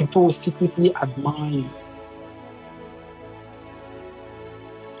 People will secretly admire you.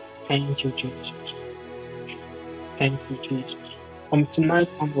 Thank you, Jesus. Thank you, Jesus. From tonight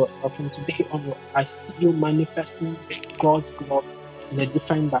onwards, or from today onwards, I see you manifesting God's glory in a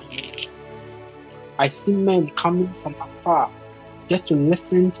different dimension. I see men coming from afar just to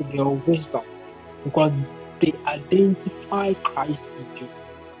listen to your wisdom because they identify Christ in you.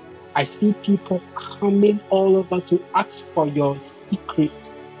 I see people coming all over to ask for your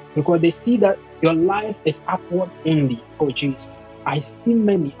secret because they see that your life is upward only. Oh, Jesus. I see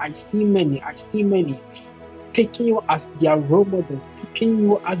many taking you as their role model, taking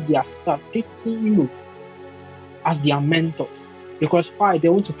you as their star, taking you as their mentors. Because why? They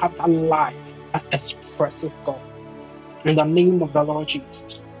want to have that life that expresses God. In the name of the Lord Jesus.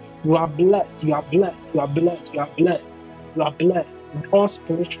 You are blessed, you are blessed, you are blessed, you are blessed, you are blessed with all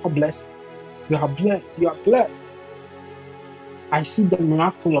spiritual blessings. You are blessed, you are blessed. I see the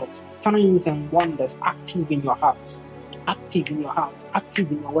miraculous signs and wonders active in your house, active in your house,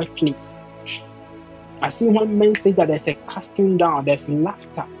 active in your workplace. I see when men say that there's a casting down, there's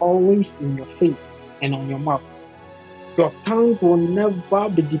laughter always in your face and on your mouth. Your tongue will never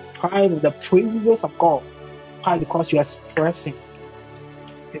be deprived of the praises of God. Why? Because you are expressing.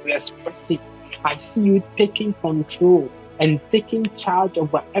 You are expressing. I see you taking control and taking charge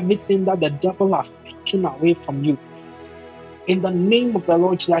over everything that the devil has taken away from you. In the name of the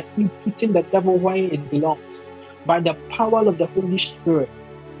Lord Jesus, I see you putting the devil where it belongs. By the power of the Holy Spirit,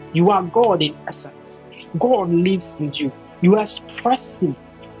 you are God in essence. God lives in you. You express Him.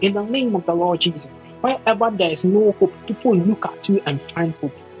 In the name of the Lord Jesus, wherever there is no hope, people look at you and find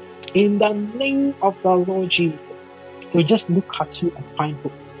hope. In the name of the Lord Jesus, they just look at you and find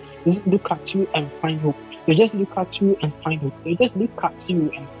hope. They just look at you and find hope. They just look at you and find hope. They just look at you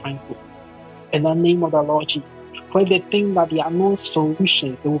and find hope. In the name of the Lord Jesus, where they think that there are no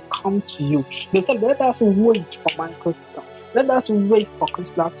solutions, they will come to you. They said, let us wait for Michael to come. Let us wait for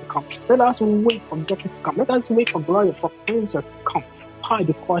Christopher to come. Let us wait for Jackie to come. Let us wait for Gloria, for Princess to come. Why?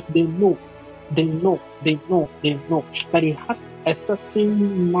 Because they know that it has a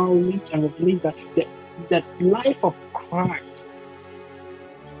certain knowledge and belief that the life of Christ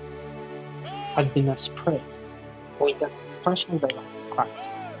has been expressed, or in the expression of the life of Christ.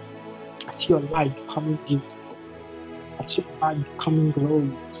 I see your life becoming beautiful. I see your life becoming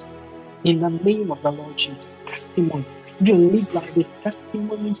glorious. In the name of the Lord Jesus, testimony. You live like this,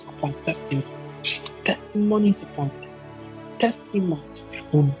 testimonies upon testimonies. Testimonies upon testimonies. Testimonies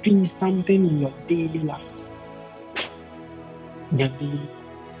will be something in your daily life. In your daily life.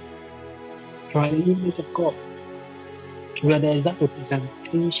 You are the image of God. You are the exact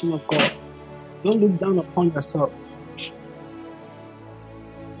representation of God. Don't look down upon yourself.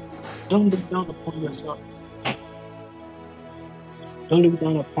 Don't look down upon yourself. Don't look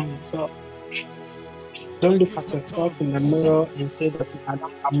down upon yourself. Don't look at yourself in the mirror and say that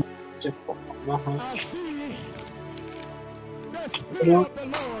I'm beautiful. I see the Spirit You of the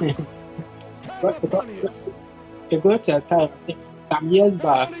Lord know, come upon you. you go to a time, I think, some years The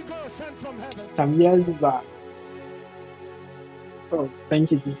back, Holy Ghost sent from heaven. oh,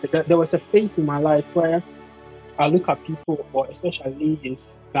 thank you, Jesus. There was a phase in my life where I look at people, or especially ladies,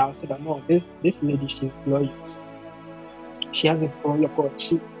 and I'll say that no, this lady, she's glorious. She has a glory of God.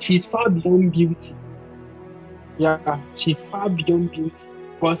 She's far beyond beauty. Yeah, she's far beyond beauty.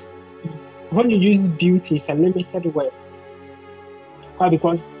 Because when you use beauty, it's a limited word. Why?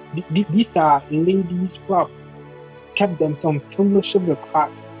 Because these are ladies who have kept themselves fellowship with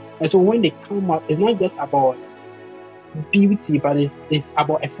Christ. And so when they come out, it's not just about beauty, but it's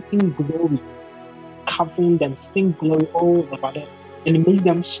about a certain glory covering them, certain glory all over them. And it makes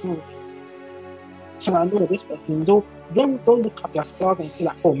them shine. So I know this person. So don't look at yourself and say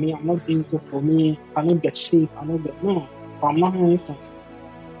like, oh me, I'm not beautiful, me, I don't get shape, I don't get no. I'm not handsome.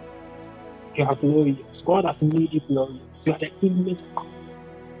 You are glorious. God has made you glorious. You are the image of God.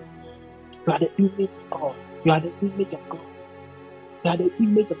 You are the image of God. You are the image of God. You are the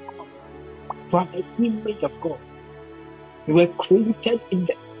image of God. You are the image of God. You were created in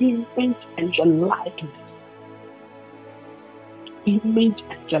the image and the likeness. Image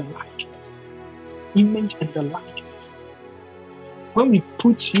and the likeness. Image and the likeness. When we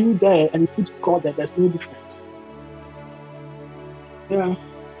put you there and we put God there, there's no difference. Yeah.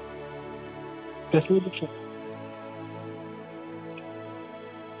 There's no difference.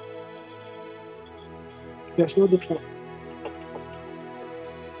 There's no difference.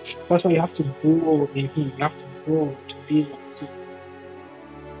 That's why you have to grow in Him. You have to grow to be like Him.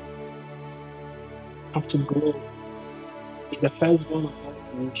 You have to grow. He's the firstborn of all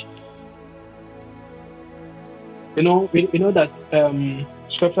creation. We know that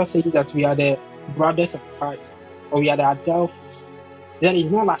Scripture says that we are the brothers of Christ, or we are the Adelphis. Then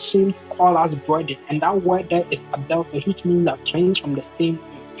He's not ashamed to call us brethren, and that word there is Adelphis, which means that twins from the same womb.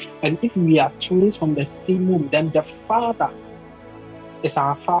 And if we are twins from the same womb, then the Father is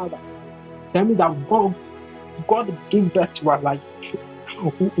our Father. That means that God gave birth to us. Like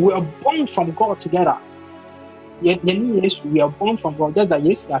we are born from God together. We are born from God. Just that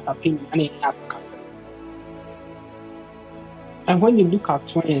yes, we are opinion and it has. And when you look at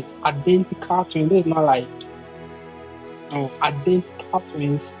twins, identical twins, it's not like identical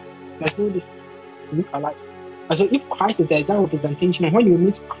twins. There's no difference. Look alike. And so if Christ is the exact representation, and when you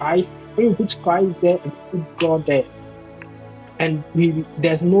meet Christ, when you put Christ there and put God there, and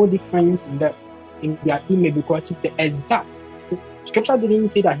there's no difference in their image, because it's the exact. Scripture didn't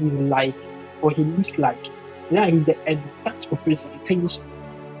say that he's like or he looks like. Yeah, he's the exact representation,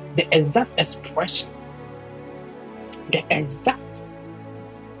 the exact expression, the exact.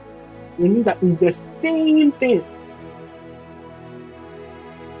 You mean that it's the same thing.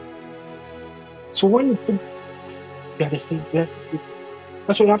 So when you put, they are the same.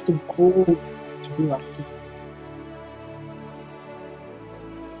 That's why you have to go to be like him.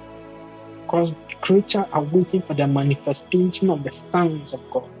 Because the creatures are waiting for the manifestation of the sons of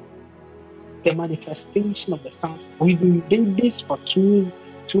God. The manifestation of the sons. We've been babies for too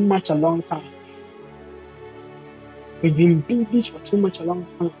much a long time. We've been babies for too much a long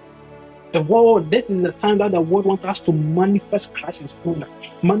time. The world, this is the time that the world wants us to manifest Christ in His fullness.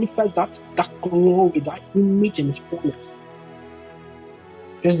 Manifest that glory, that image in His fullness.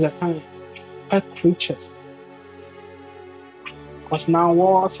 This is the time. Earth creatures. Because now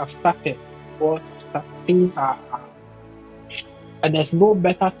wars have started. Things are. And there's no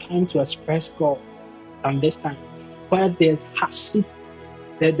better time to express God than this time. Where there's hardship,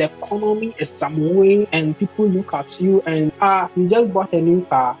 the economy is some way, and people look at you and, you just bought a new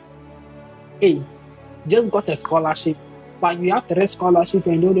car. Hey, just got a scholarship. But you have 3 scholarships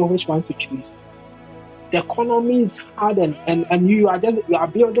and you don't know which one to choose. The economy is hard, and you are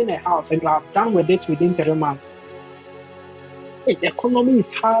building a house and you are done with it within 3 months. Hey, the economy is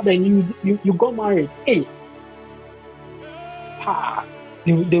hard and you got married. Hey,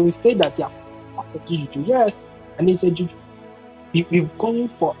 they will say that juju. Yes, and they say juju. We've gone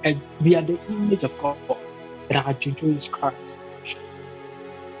for we are the image of God, and our juju is Christ.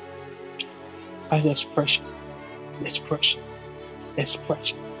 That's expression.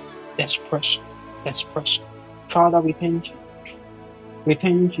 Father, we thank you. We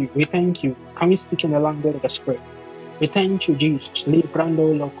thank you. Can we speak in the language of the Spirit? We thank you, Jesus.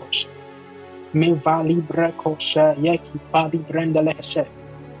 Librando locos. Me vali brecosha yeki vali brendeleshe.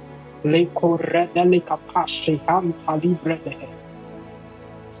 Le correde le capace ham palibrede.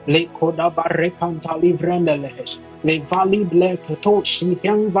 Le coda barrecanta librendeles. Le vali blecotos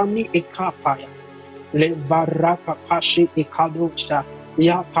niang vani e capaya. Le varaka pashi e cadosha.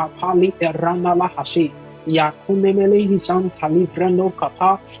 Ya capali e rana la hasi. Ya kunemele hisanta librendo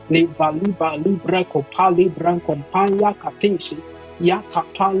capa. Le valiba libre copali brancompagna catesi. Ya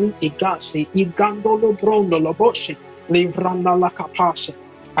capali e gasi. Igandolo brondolo boshi. Le vranda la capace.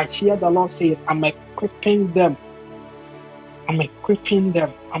 I hear the Lord say, I'm equipping them.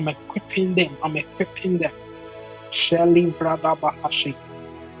 Shelly brada bahashi.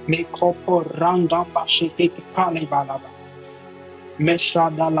 Mekopo rangambashi ekipale balaba.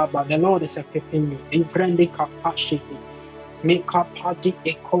 Meshadalaba. The Lord is equipping you. Ibrende kapashi. Mekapadi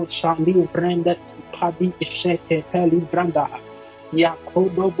eko shali brende padi ishete peli branda.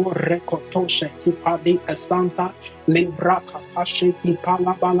 Yakodobo rekotoshe tipadi esanta. Libra kapashi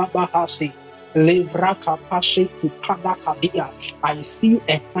tipala balabahasi. Livra kapashi tipada kadia. I see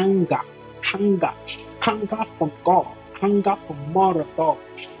a hunger from God, hunger for more of God.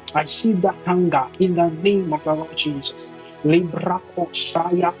 I see that hunger in the name of the Lord Jesus. Libra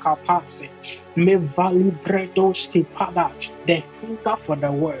koshaya kapase. Me vali bredo stipada. The hunger for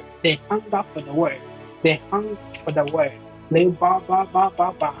the word, the hunger for the word, the hunger for the word. Le baba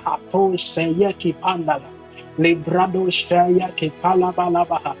baba bahato shaya ki pandala. Le brado shaya ki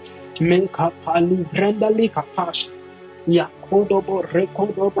palabalabaha. Meka pali brenda li kapash. Yakodobo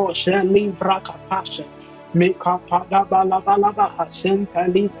rekodobo sheli brakapash. Meka palabalabaha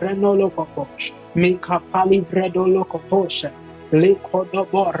sentali brenolokopo. Meka pali bredolokoposhe. Le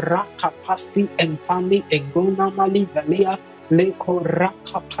kodobo rakapasi entani egona mali velia. Le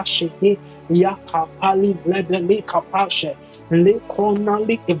korakapashi. Yakapali bledeli kapashe.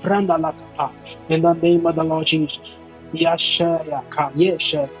 Lekonali ibranda lakapa. In the name of the Lord Jesus. Yashe yaka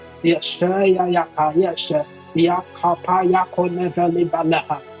yeshe. Yashe yaka yeshe. Yakapa yako neveli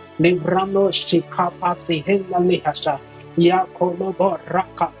baleha. Librano shikapa sihinda lihasha. Yakonobo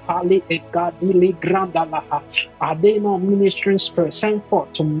rakapali egadili granda laha. Are they not ministering spirits sent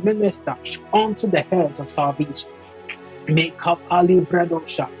forth to minister unto the heads of salvation? Make up Ali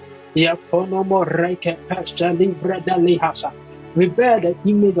Bredosha. Yakonomo Reke Pesha Libreda Lihasa. We bear the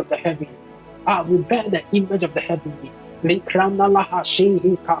image of the heavenly. We bear the image of the heavenly. Likrana Lahashi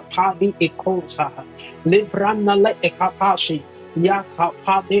Hikapadi Ekosa. Librana Le Ekapashi.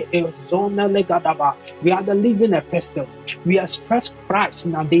 Yakapade Ezona Legadaba. We are the living epistles. We express Christ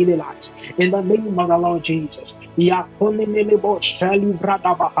in our daily lives. In the name of the Lord Jesus. Yakonemebo Shali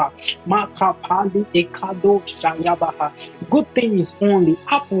Bradabaha. Makapadi Ekado Shayabaha. Good things only,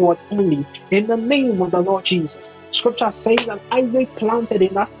 upward only, in the name of the Lord Jesus. Scripture says that Isaac planted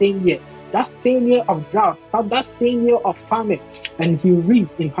in that same year of drought, that same year of famine, and he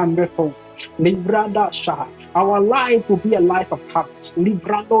reaped in hundredfold. Librada Shah. Our life will be a life of harvest.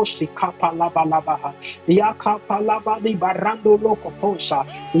 Librando Shikapa Laba Labaha. Yakapa Labadi Barando Lokoposha.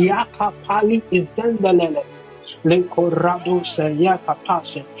 Yakapali Izendelele. Le corrado se ya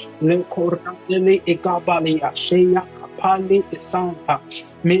capase, le corradele e gabalia, se ya capali e santa,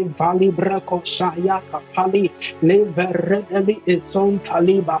 me vali breco sa ya capali, le verredeli e son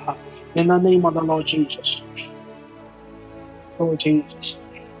talibaha. In the name of the Lord Jesus. Oh Jesus.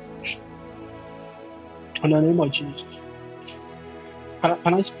 In the name of Jesus.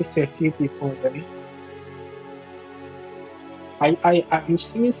 Can I speak to a few people already? I'm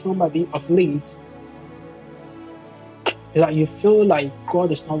seeing somebody of late that you feel like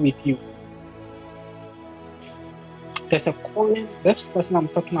God is not with you. There's a calling, this person I'm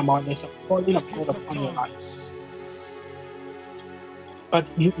talking about, there's a calling of God upon your life. But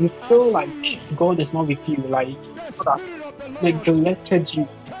you feel like God is not with you, like God has neglected you.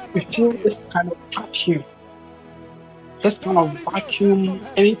 You feel this kind of vacuum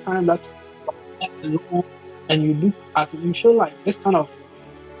anytime that you're alone and you look at it, you feel like this kind of,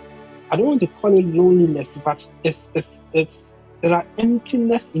 I don't want to call it loneliness, but it's there's an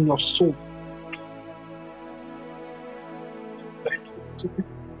emptiness in your soul.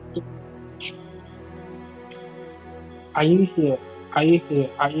 Are you here? Are you here?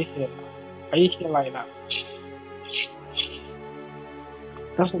 Are you here? Are you here like that?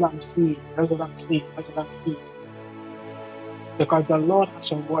 That's what I'm seeing. That's what I'm seeing. That's what I'm seeing. Because the Lord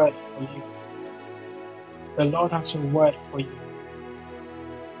has a word for you. The Lord has a word for you.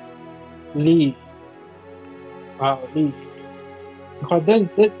 Leave. Leave. Because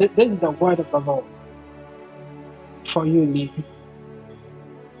this is the word of the Lord for you. Leave.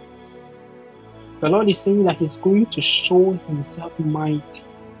 The Lord is saying that He's going to show Himself mighty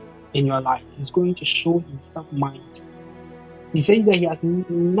in your life. He's going to show Himself mighty. He says that He has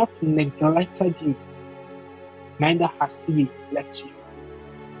not neglected you, neither has He left you.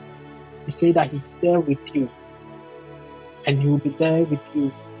 He said that He's there with you, and He will be there with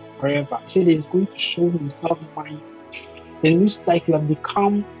you forever. He said that He's going to show Himself mighty. It looks like you have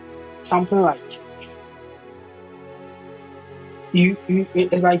become something like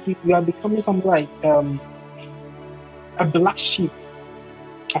it's like you are becoming something like a black sheep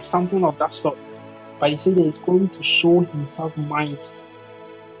or something of that sort. But He said that He's going to show Himself mighty.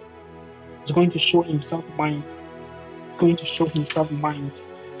 He's going to show Himself mighty. He's going to show Himself mighty.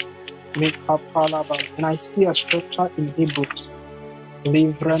 And I see a scripture in Hebrews. Let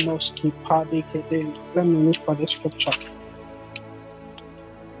me look for this scripture.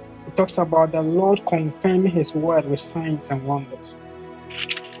 It talks about the Lord confirming His word with signs and wonders.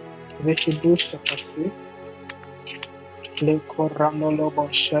 Hebrews chapter 3. Make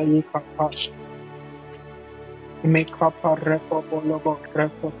up a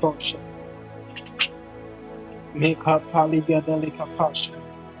repotosha. Make up a ligadelica pasha.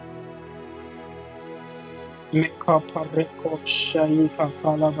 Make up a record shaika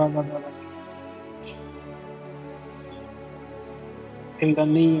palavala. In the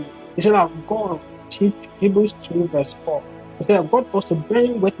name, He said of God, Hebrews 2 verse 4. He said God was to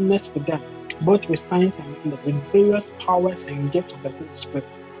bear witness with them both with signs and wonders, with various powers and gifts of the Holy Spirit,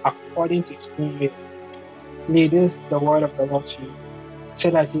 according to his own will. This is the word of the Lord to you, so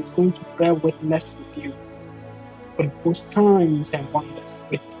that he's going to bear witness with you, with both signs and wonders,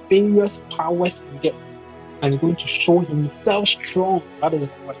 with various powers and gifts, and he's going to show himself strong. That is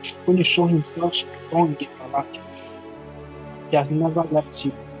the word. He's going to show himself strong in your life. He has never left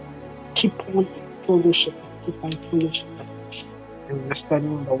you. Keep on in fellowship, keep on fellowship, and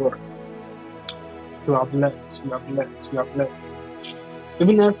studying the word. You are blessed, you are blessed, you are blessed.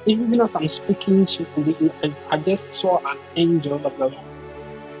 Even as I'm speaking to you, I just saw an angel of the Lord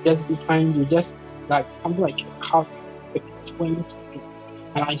just behind you, just like something like a calf with its wings.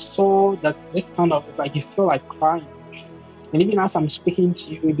 And I saw that this kind of, like, you feel like crying. And even as I'm speaking to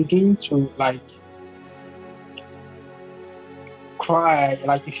you, you begin to like cry,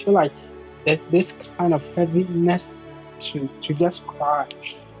 like you feel like there's this kind of heaviness to just cry.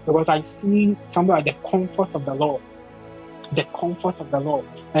 Because I see something like the comfort of the Lord. The comfort of the Lord.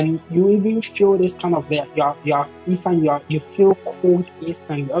 And you even feel this kind of you feel cold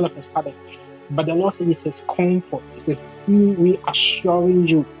instantly all of a sudden. But the Lord says it's his comfort. It's his reassuring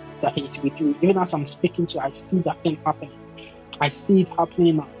you that he's with you. Even as I'm speaking to you, I see that thing happening. I see it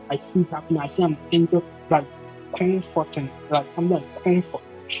happening now. I see it happening. I see an angel like comforting, like something like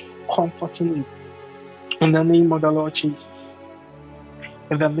comforting you. In the name of the Lord Jesus.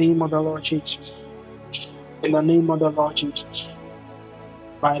 In the name of the Lord Jesus. In the name of the Lord Jesus.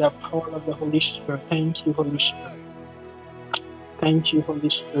 By the power of the Holy Spirit. Thank you, Holy Spirit. Thank you, Holy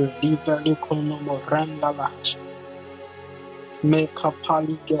Spirit. Make a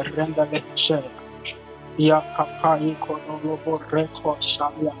pali gerenda lecture. Ya kapai konolobo reko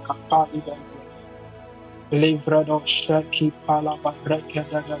shalia kapai gende. Livredo sheki palaba reke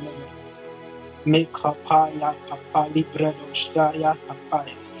degele. Make a paya kapali bredo shaya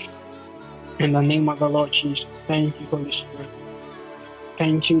kapai. In the name of the Lord Jesus. Thank you, Holy Spirit.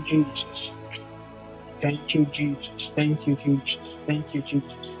 Thank you, Jesus. Thank you, Jesus. Thank you, Jesus. Thank you,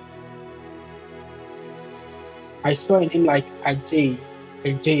 Jesus. I saw a name like Ajay.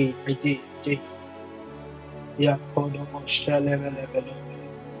 Yeah, hold on, shell level.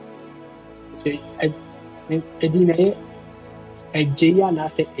 Say, Ajay, and I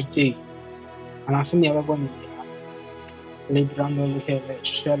say Ajay. And I say, never going to be Librando,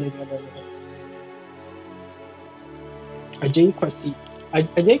 shell level. Ajay Kwasi.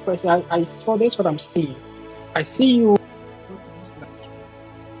 Ajay Kwasi, I saw this what I'm seeing. I see you.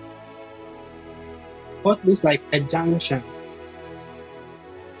 What looks like a junction.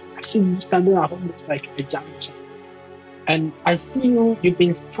 I see you standing at what looks like a junction. And I see you've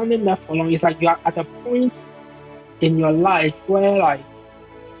been standing there for long. It's like you are at a point in your life where like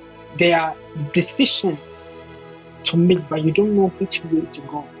there are decisions to make, but you don't know which way to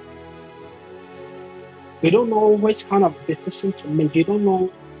go. You don't know which kind of decision to make. You don't know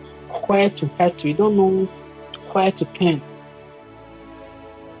where to head to. You don't know where to turn.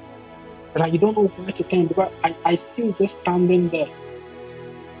 Like you don't know where to turn because I still just standing there.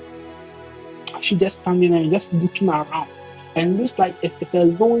 She just standing there and just looking around. And it looks like it's a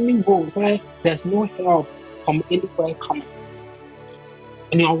lonely road where there's no help from anywhere coming.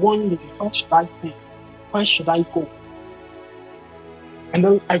 And you're wondering, where should I turn? Where should I go? And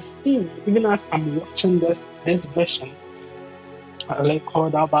then I see, even as I'm watching this version, that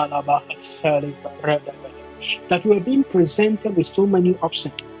we are being presented with so many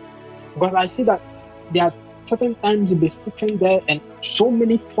options. But I see that there are certain times you'll be sitting there and so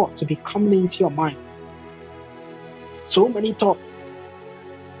many thoughts will be coming into your mind. So many thoughts.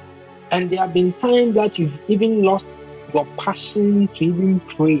 And there have been times that you've even lost your passion to even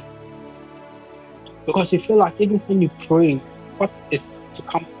pray. Because you feel like even when you pray, what is to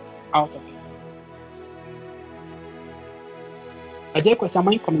come out of it? I just am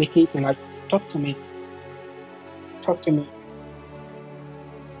I communicating? Like, talk to me. Talk to me.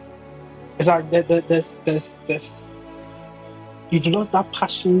 It's like there's you've lost that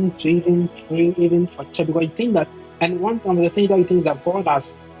passion to even pray, even for church, because you think that, and one of the things that you think that God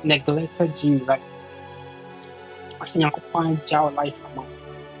has neglected you, like I think I could find your life among.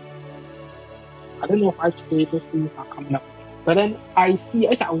 I don't know if actually those things are coming up. But then I see,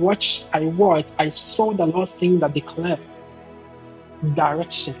 as I watch, I saw the Lord saying that declare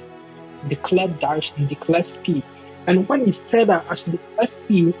direction, declare speed. And when he said that I should declare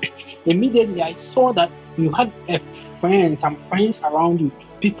speed, immediately I saw that you had some friends around you,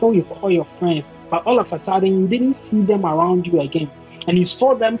 people you call your friends, but all of a sudden you didn't see them around you again. And you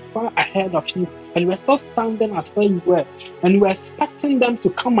saw them far ahead of you, and you were still standing at where you were, and you were expecting them to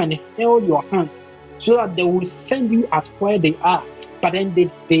come and hold your hand so that they will send you at where they are. but then they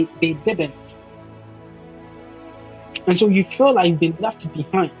didn't. And so you feel like they left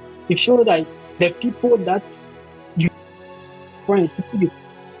behind. You feel like the people that you friends,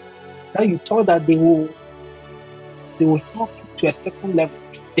 that you thought that they will help you to a certain level,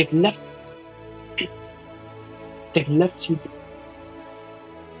 they've left you they've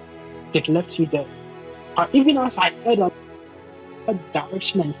left you there. Even as I heard of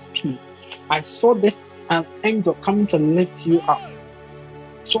direction and speed, I saw this angel coming to lift you up. I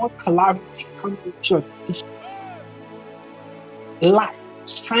saw clarity coming into your decision, light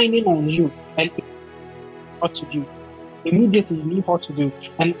shining on you, and what to do. Immediately you knew what to do.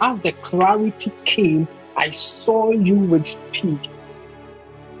 And as the clarity came, I saw you with speed.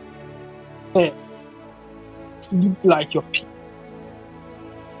 Like your peak.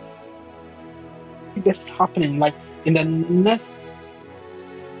 This happening like in the next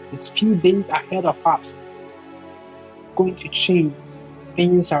few days ahead of us, going to change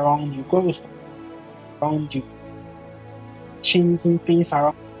things around you, going to start around you, changing things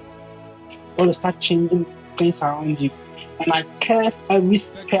around you, going to start changing things around you. And I curse every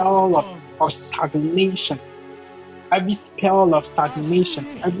spell of stagnation, every spell of stagnation,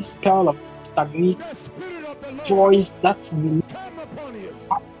 every spell of stagnation, joys that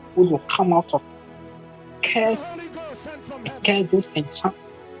will come out of curse those enchantments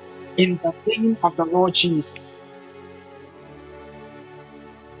in the name of the Lord Jesus.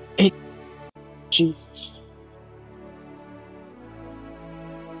 In Jesus.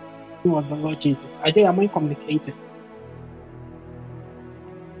 In the name of the Lord Jesus. I think I'm communicating.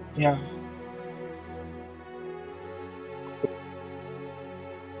 Yeah.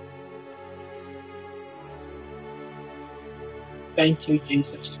 Thank you,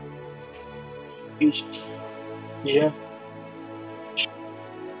 Jesus. Jesus. Yeah.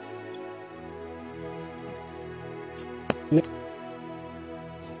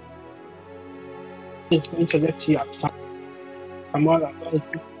 It's going to lift you up. Samuel,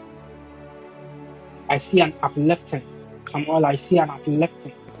 I see an uplifting. Samuel, I see an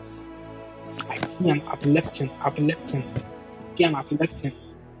uplifting. I see an uplifting. See an uplifting.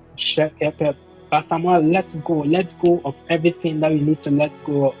 But Samuel, let go of everything that you need to let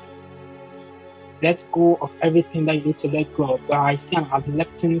go of. Let go of everything that you need to let go of. I see an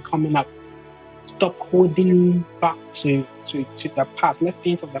uplifting coming up. Stop holding back to the past. Let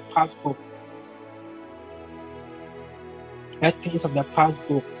things of the past go. Let things of the past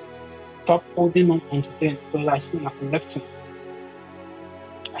go. Stop holding on to them, because I see an uplifting.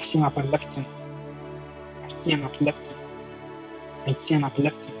 I see an uplifting. I see an uplifting. I see an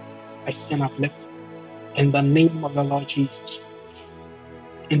uplifting. I see an uplifting. In the name of the Lord Jesus.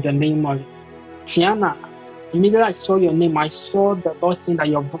 In the name of Tiana, immediately I saw your name, I saw the Lord saying that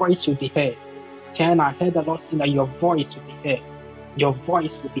your voice will be heard. Tiana, I heard the Lord saying that your voice will be heard. Your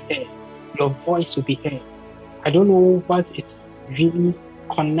voice will be heard. Your voice will be heard. I don't know what it's really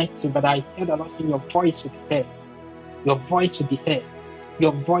connected, but I heard the Lord saying your voice will be heard. Your voice will be heard.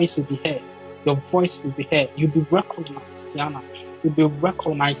 Your voice will be heard. Your voice will be heard. You'll be recognized, Tiana. You'll be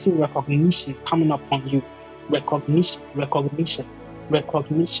recognized. See recognition coming upon you. Recognition.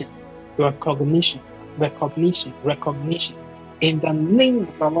 In the name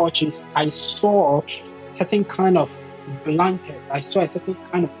of the Lord Jesus, I saw a certain kind of blanket. I saw a certain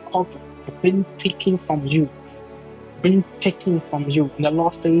kind of cover being taken from you. And the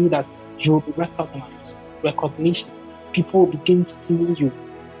Lord saying that you will be recognized. Recognition. People will begin seeing you.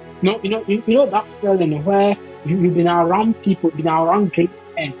 You know that feeling where you've been around people, you've been around great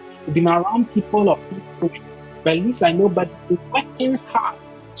men, you've been around people of people, but it looks like nobody is working hard,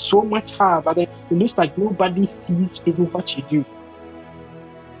 so much hard, but it looks like nobody sees even what you do.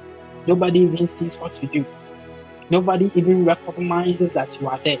 Nobody even sees what you do. Nobody even recognizes that you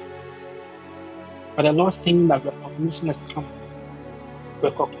are there. But the Lord saying that recognition is coming.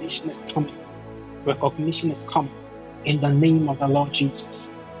 Recognition is coming. Recognition is coming. In the name of the Lord Jesus.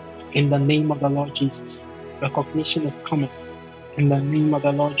 In the name of the Lord Jesus. Recognition is coming. In the name of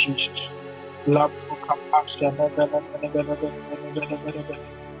the Lord Jesus. Love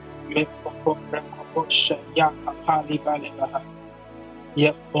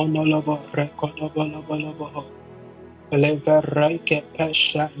Levereke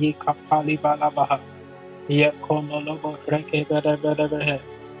pesha yikapali balabaha. Yakonolobo reke bereberebehe.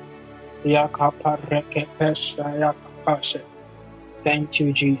 Yakapareke pesha yakapashe. Thank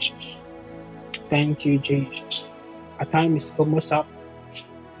you, Jesus. Thank you, Jesus. Our time is almost up.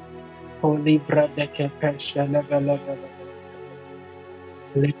 Holy bredeke pesha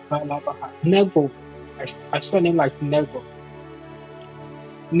lebalabaha. Nego. I saw a name like Nego.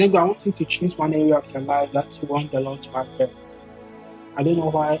 Nego, I want you to choose one area of your life that you want the Lord to have first. I don't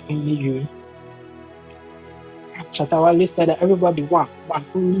know why only you. Chatawa listed that everybody one,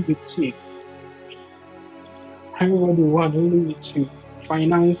 only with you. Everybody one, only with you.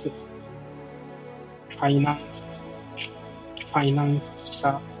 Finances, finances, finances,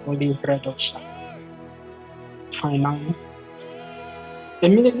 only bread of finance.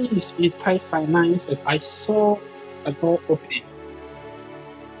 Immediately you type finances, I saw a door open.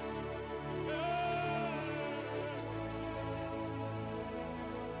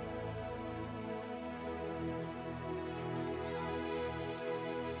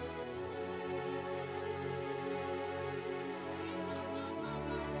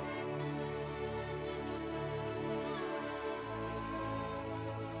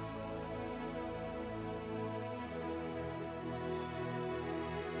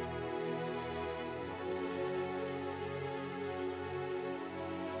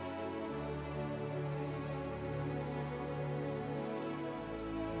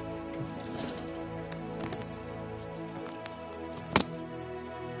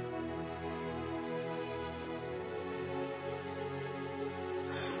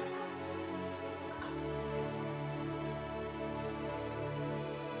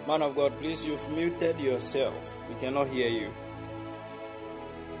 Man of God, please, you've muted yourself. We cannot hear you.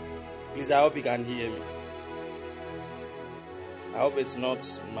 Please, I hope you can hear me. I hope it's not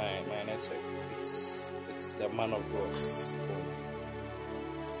my network. It's the man of God's phone.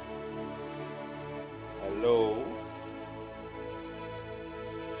 Hello?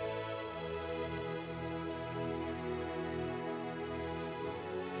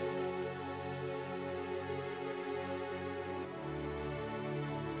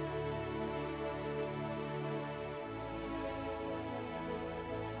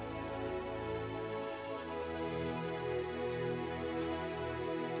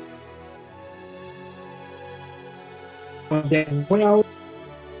 But then, well,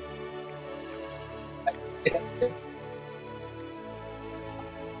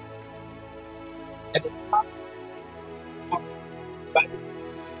 but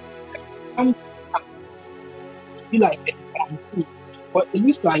some feel like it's empty. But it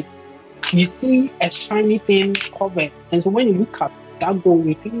looks like you see a shiny thing covered. And so when you look at that goal,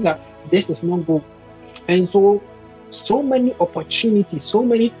 you think that this is not gold. And so many opportunities, so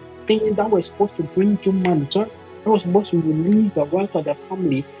many things that were supposed to bring you money, so that was supposed to release the wealth of the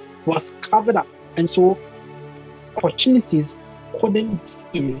family was covered up. And so opportunities couldn't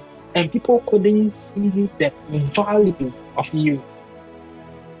see, and people couldn't see the value of you.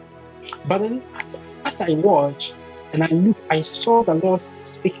 But then as I watched and I looked, I saw the Lord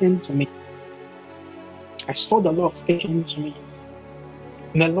speaking to me. I saw the Lord speaking to me.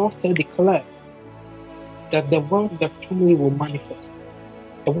 And the Lord said, declare that the wealth of the family will manifest.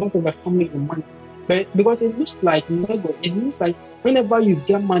 The wealth of the family will manifest. But because it looks like Lego, it looks like whenever you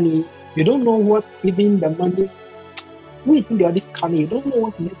get money, you don't know what even the money, when you think you are this kind, you don't know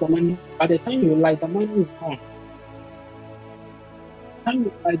what to do with the money. By the time you like, the money is gone. By the time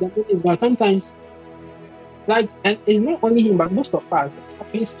you like, the money is gone. Sometimes, like, and it's not only him, but most of us,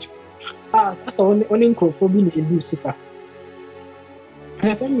 at least, that's only Nkrofobi in do super. By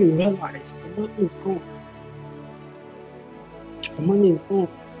the time you realize, the money is gone. The money is gone.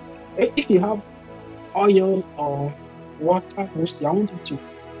 If you have oil or water, mostly, I want you to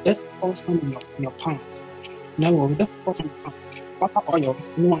just pour some in your palms. No, we'll just pour some water oil,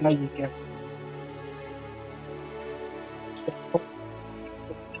 no one that you get.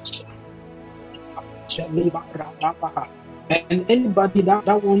 And anybody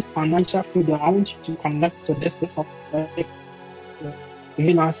that wants financial freedom, I want you to connect to this different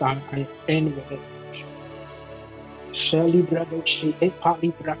even as I end with this. Shirley Brado, she a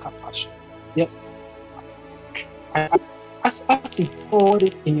party brakapash. Yes. As you poured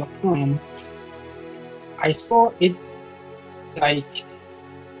it in your palm, I saw it like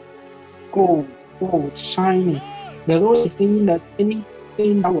gold, shining. The Lord is saying that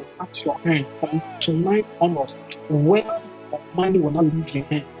anything that will touch your hand from tonight onwards, wealth or money will not leave your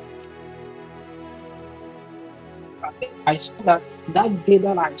hands. I saw that day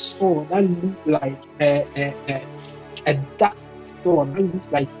that I saw that looked like a dust door, that looks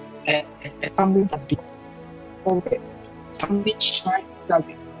like something that's been covered, something shiny that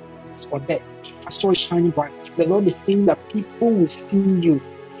is for death. I saw it shining bright. The Lord is saying that people will see you.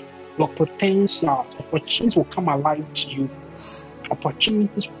 Your potential, opportunities will come alive to you.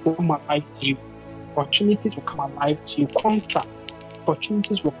 Opportunities will come alive to you. Opportunities will come alive to you. Contract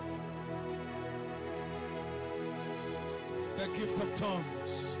opportunities will. The gift of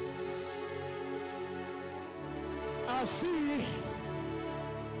tongues. I see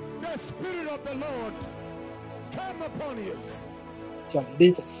the Spirit of the Lord come upon you.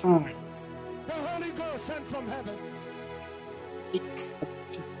 officially. This is a sign. The Holy Ghost sent from heaven.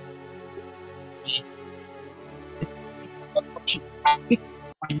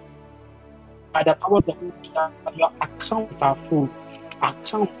 By the power of the Holy Spirit, your accounts are full.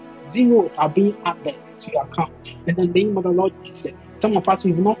 Account zeros are being added to your account. In the name of the Lord Jesus. Some of us,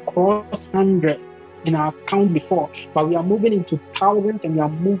 we've not crossed hundreds in our account before, but we are moving into thousands, and we are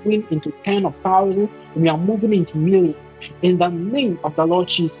moving into 10 of thousands, and we are moving into millions. In the name of the Lord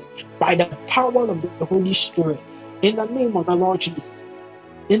Jesus, by the power of the Holy Spirit, in the name of the Lord Jesus.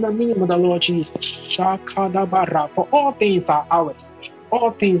 In the name of the Lord Jesus, Shakadabara, for all things are ours.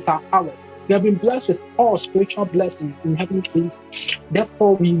 All things are ours. We have been blessed with all spiritual blessings in heavenly places.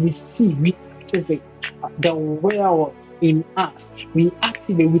 Therefore, we receive, we activate the wealth in us. We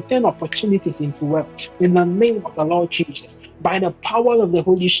activate, we turn opportunities into wealth. In the name of the Lord Jesus, by the power of the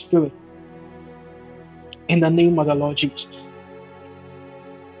Holy Spirit. In the name of the Lord Jesus.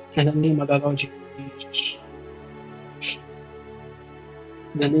 In the name of the Lord Jesus.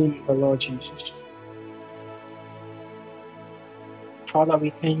 In the name of the Lord Jesus. Father,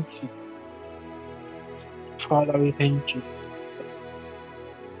 we thank you. Father, we thank you.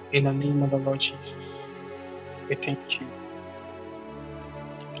 In the name of the Lord Jesus, we thank you.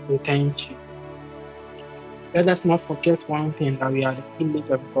 We thank you. Let us not forget one thing, that we are the image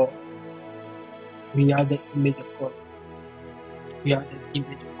of God. We are the image of God. We are the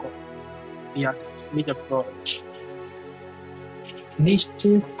image of God. We are the image of God.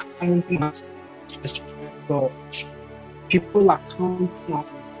 Nations are counting us to express God. People are counting us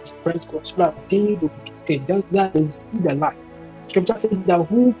to express God, so that they will be saved, that they will see the light. Scripture says that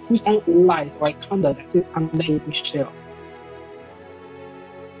who puts on light or a candle that is under a shell.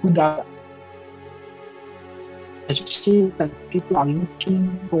 Who does that? Nations and people are looking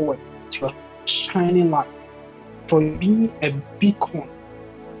forward to a shining light. For you being a beacon.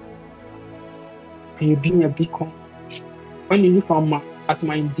 And you being a beacon. When you look at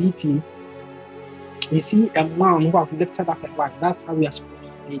my DP, you see a man who has lifted up a light. That's how we are supposed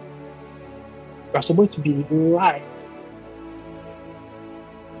to be. We are supposed to be light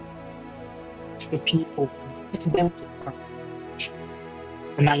to the people. It's them to Christ.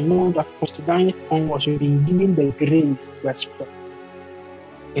 And I know that from today onwards, we've been given the grace to express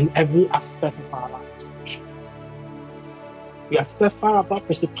in every aspect of our lives. We are set far above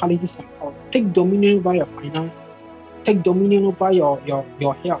principalities and powers. Take dominion over your finances. Take dominion over your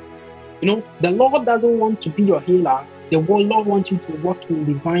health. You know, the Lord doesn't want to be your healer. The Lord wants you to walk in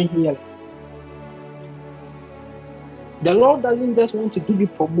divine healing. The Lord doesn't just want to give you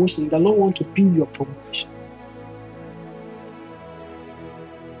promotion. The Lord wants to be your promotion.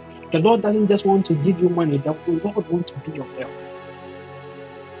 The Lord doesn't just want to give you money. The Lord wants to be your wealth.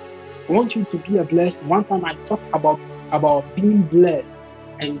 I want you to be a blessing. One time I talked about being blessed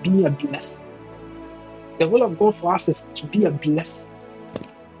and being a blessing. The will of God for us is to be a blessing.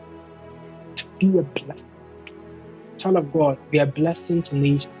 To be a blessing. Child of God, be a blessing to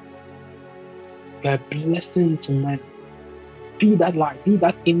nations. Be a blessing to men. Be that light. Be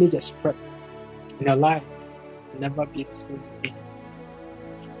that image expressed in your life. Never be the same again.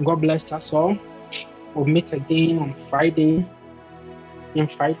 God bless us all. We'll meet again on Friday. On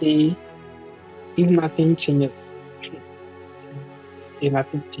Friday, if nothing changes,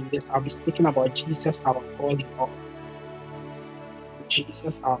 I'll be speaking about Jesus, our all in all.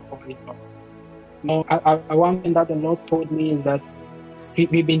 Jesus, our all in all. No, one thing that the Lord told me is that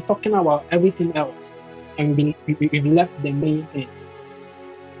we've been talking about everything else, and we've left the main thing.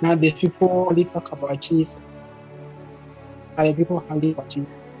 Now, these people only talk about Jesus. And the people only about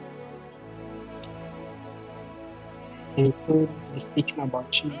Jesus. And he told me to be speaking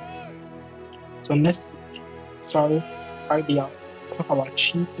about Jesus. So next week, Friday, I'll talk about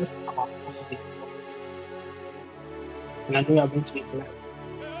Jesus, our all in all. And I know you are going to be blessed.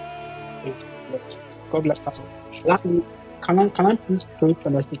 Going to be blessed. God bless us all. Lastly, can I please pray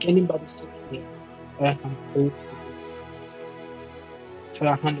for us? Can anybody say me that I can pray for you? So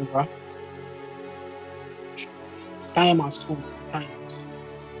I hand over. Time has come. Time.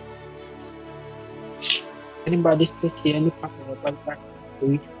 Anybody still here? Any part of the body that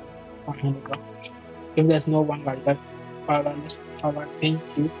can pray? I hand over. If there's no one like that, Father, thank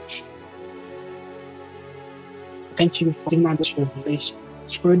you. Thank you for giving us this revelation.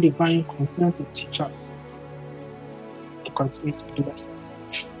 Spirit divine, continue to teach us. To continue to bless us.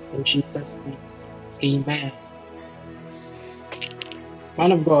 In Jesus' name. Amen.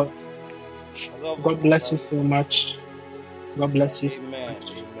 Man of God, God bless you so much. God bless you so much.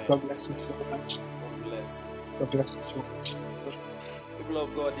 God bless you so much. God bless you so much. People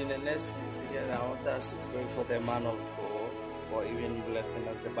of God, in the next few seconds, I want us to pray for the man of God. for even blessing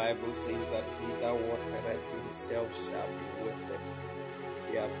us. The Bible says that he that watereth himself shall be watered.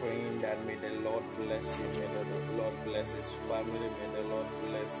 We are praying that may the Lord bless you, may the Lord bless his family, may the Lord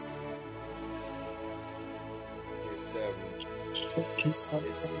bless his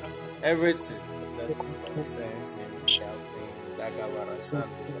everything that concerns him.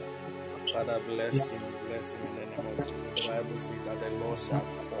 Father, bless him in the name of Jesus. The Bible says that the Lord shall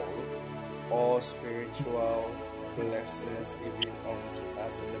call all spiritual blessings even unto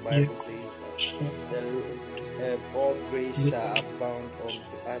us. And the Bible says that all grace shall abound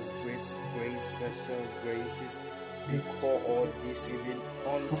unto us, great grace, special graces. We call all this even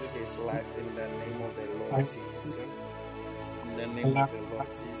unto his life in the name of the Lord Jesus. In the name of the Lord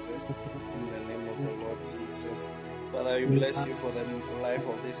Jesus. In the name of the Lord Jesus. Father, we bless you for the life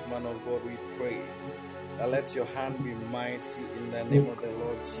of this man of God. We pray that let your hand be mighty in the name of the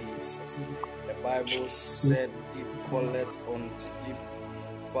Lord Jesus. The Bible said, deep calleth unto deep.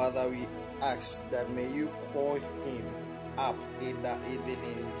 Father, we ask that may you call him up either even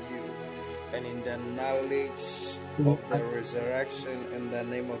in you and in the knowledge of the resurrection in the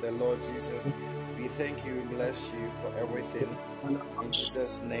name of the Lord Jesus. We thank you, bless you for everything. In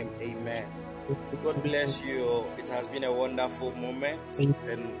Jesus' name, amen. God bless you. It has been a wonderful moment.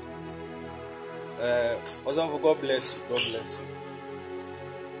 And also, God bless you. God bless you.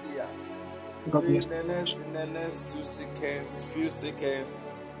 Yeah. So in the next few seconds,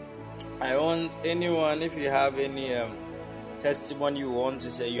 I want anyone, if you have any testimony you want to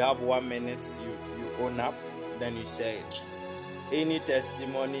say, you have 1 minute, you own up, then you share it. Any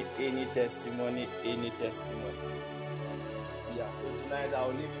testimony. Yeah, so tonight I'll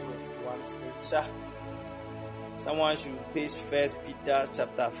leave you with one scripture. Someone should paste 1 Peter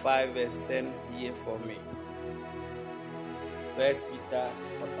chapter 5 verse 10 here for me. 1 Peter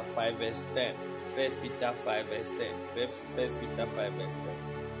chapter 5 verse 10. 1 Peter 5 verse 10. 1 Peter 5 verse 10.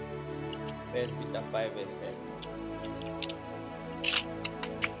 1 Peter 5 verse 10.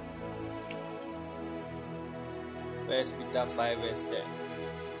 1 Peter 5 verse 10.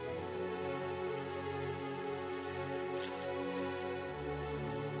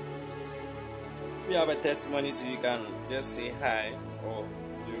 If you have a testimony, so you can just say hi or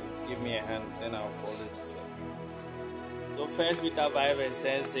you give me a hand, then I'll call it to say. So 1 Peter 5 verse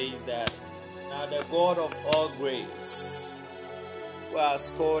 10 says that, now the God of all grace, who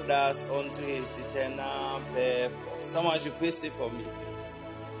has called us unto his eternal purpose. Someone should paste it for me, please.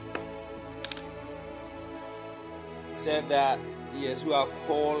 He said that, yes, who have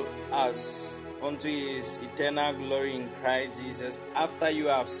called us unto his eternal glory in Christ Jesus, after you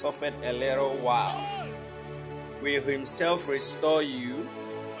have suffered a little while, will himself restore you,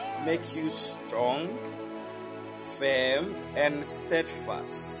 make you strong, firm, and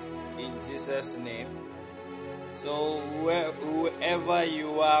steadfast, in Jesus' name. So whoever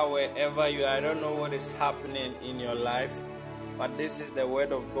you are, wherever you are, I don't know what is happening in your life, but this is the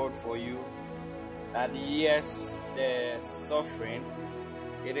word of God for you, that yes, the suffering,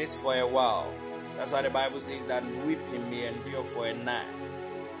 it is for a while. That's why the Bible says that weeping may endure for a night,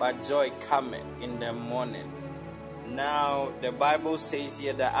 but joy cometh in the morning. Now, the Bible says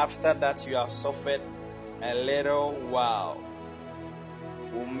here that after that you have suffered a little while,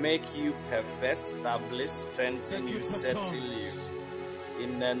 will make you perfect, establish, strengthen you, settle you.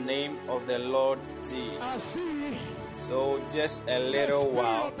 In the name of the Lord Jesus. So just a little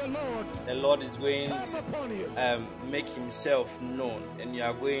while, the Lord is going to make himself known, and you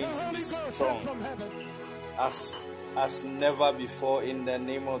are going to be strong as never before in the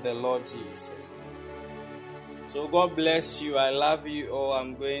name of the Lord Jesus. So God bless you. I love you all.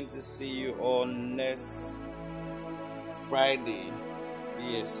 I'm going to see you on next Friday.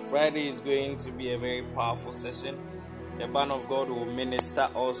 Yes, Friday is going to be a very powerful session. The man of God will minister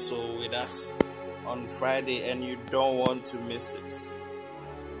also with us on Friday, and you don't want to miss it.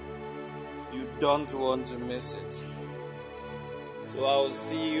 You don't want to miss it. So I will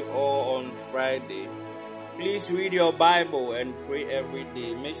see you all on Friday. Please read your Bible and pray every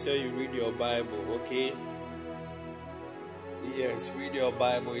day. Make sure you read your Bible, okay? Yes, read your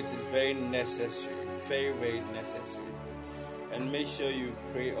Bible. It is very necessary. Very, very necessary. And make sure you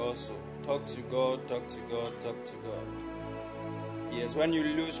pray also. Talk to God, talk to God, talk to God. Yes, when you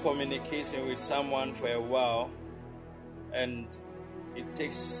lose communication with someone for a while and it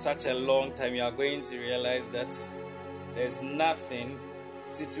takes such a long time, you are going to realize that there's nothing,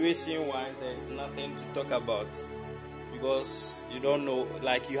 situation-wise, there's nothing to talk about, because you don't know,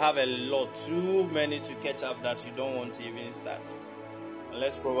 like you have a lot, too many to catch up that you don't want to even start.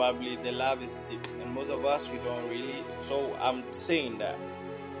 Unless probably the love is deep, and most of us, we don't really. So I'm saying that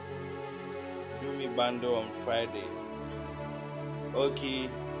do me bundle on Friday. Okay,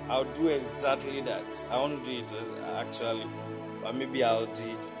 I'll do exactly that. I won't do it actually, but maybe I'll do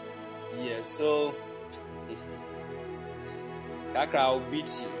it. Yes, so Kaka, I'll beat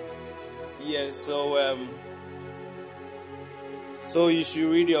you. Yes, so you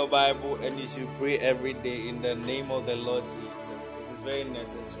should read your Bible and you should pray every day in the name of the Lord Jesus. It is very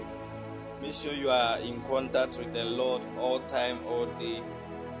necessary. Make sure you are in contact with the Lord all time, all day,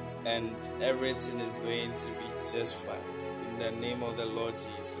 and everything is going to be just fine in the name of the Lord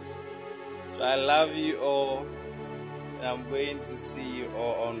Jesus. So I love you all, and I'm going to see you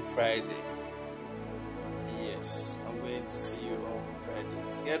all on Friday. Yes, I'm going to see you all on Friday.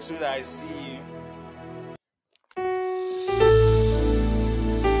 Gertrude, I see you.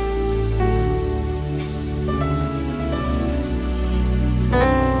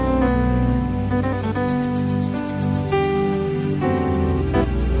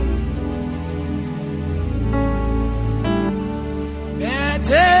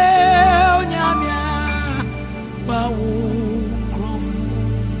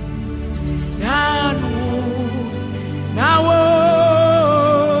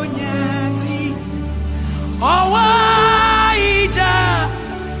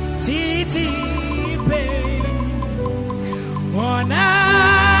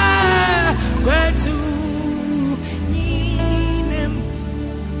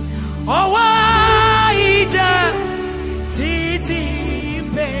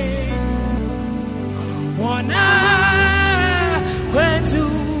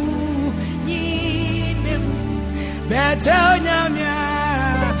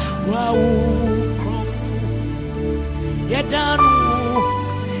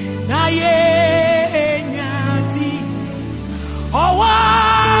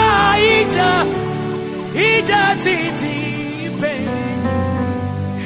 Ija titi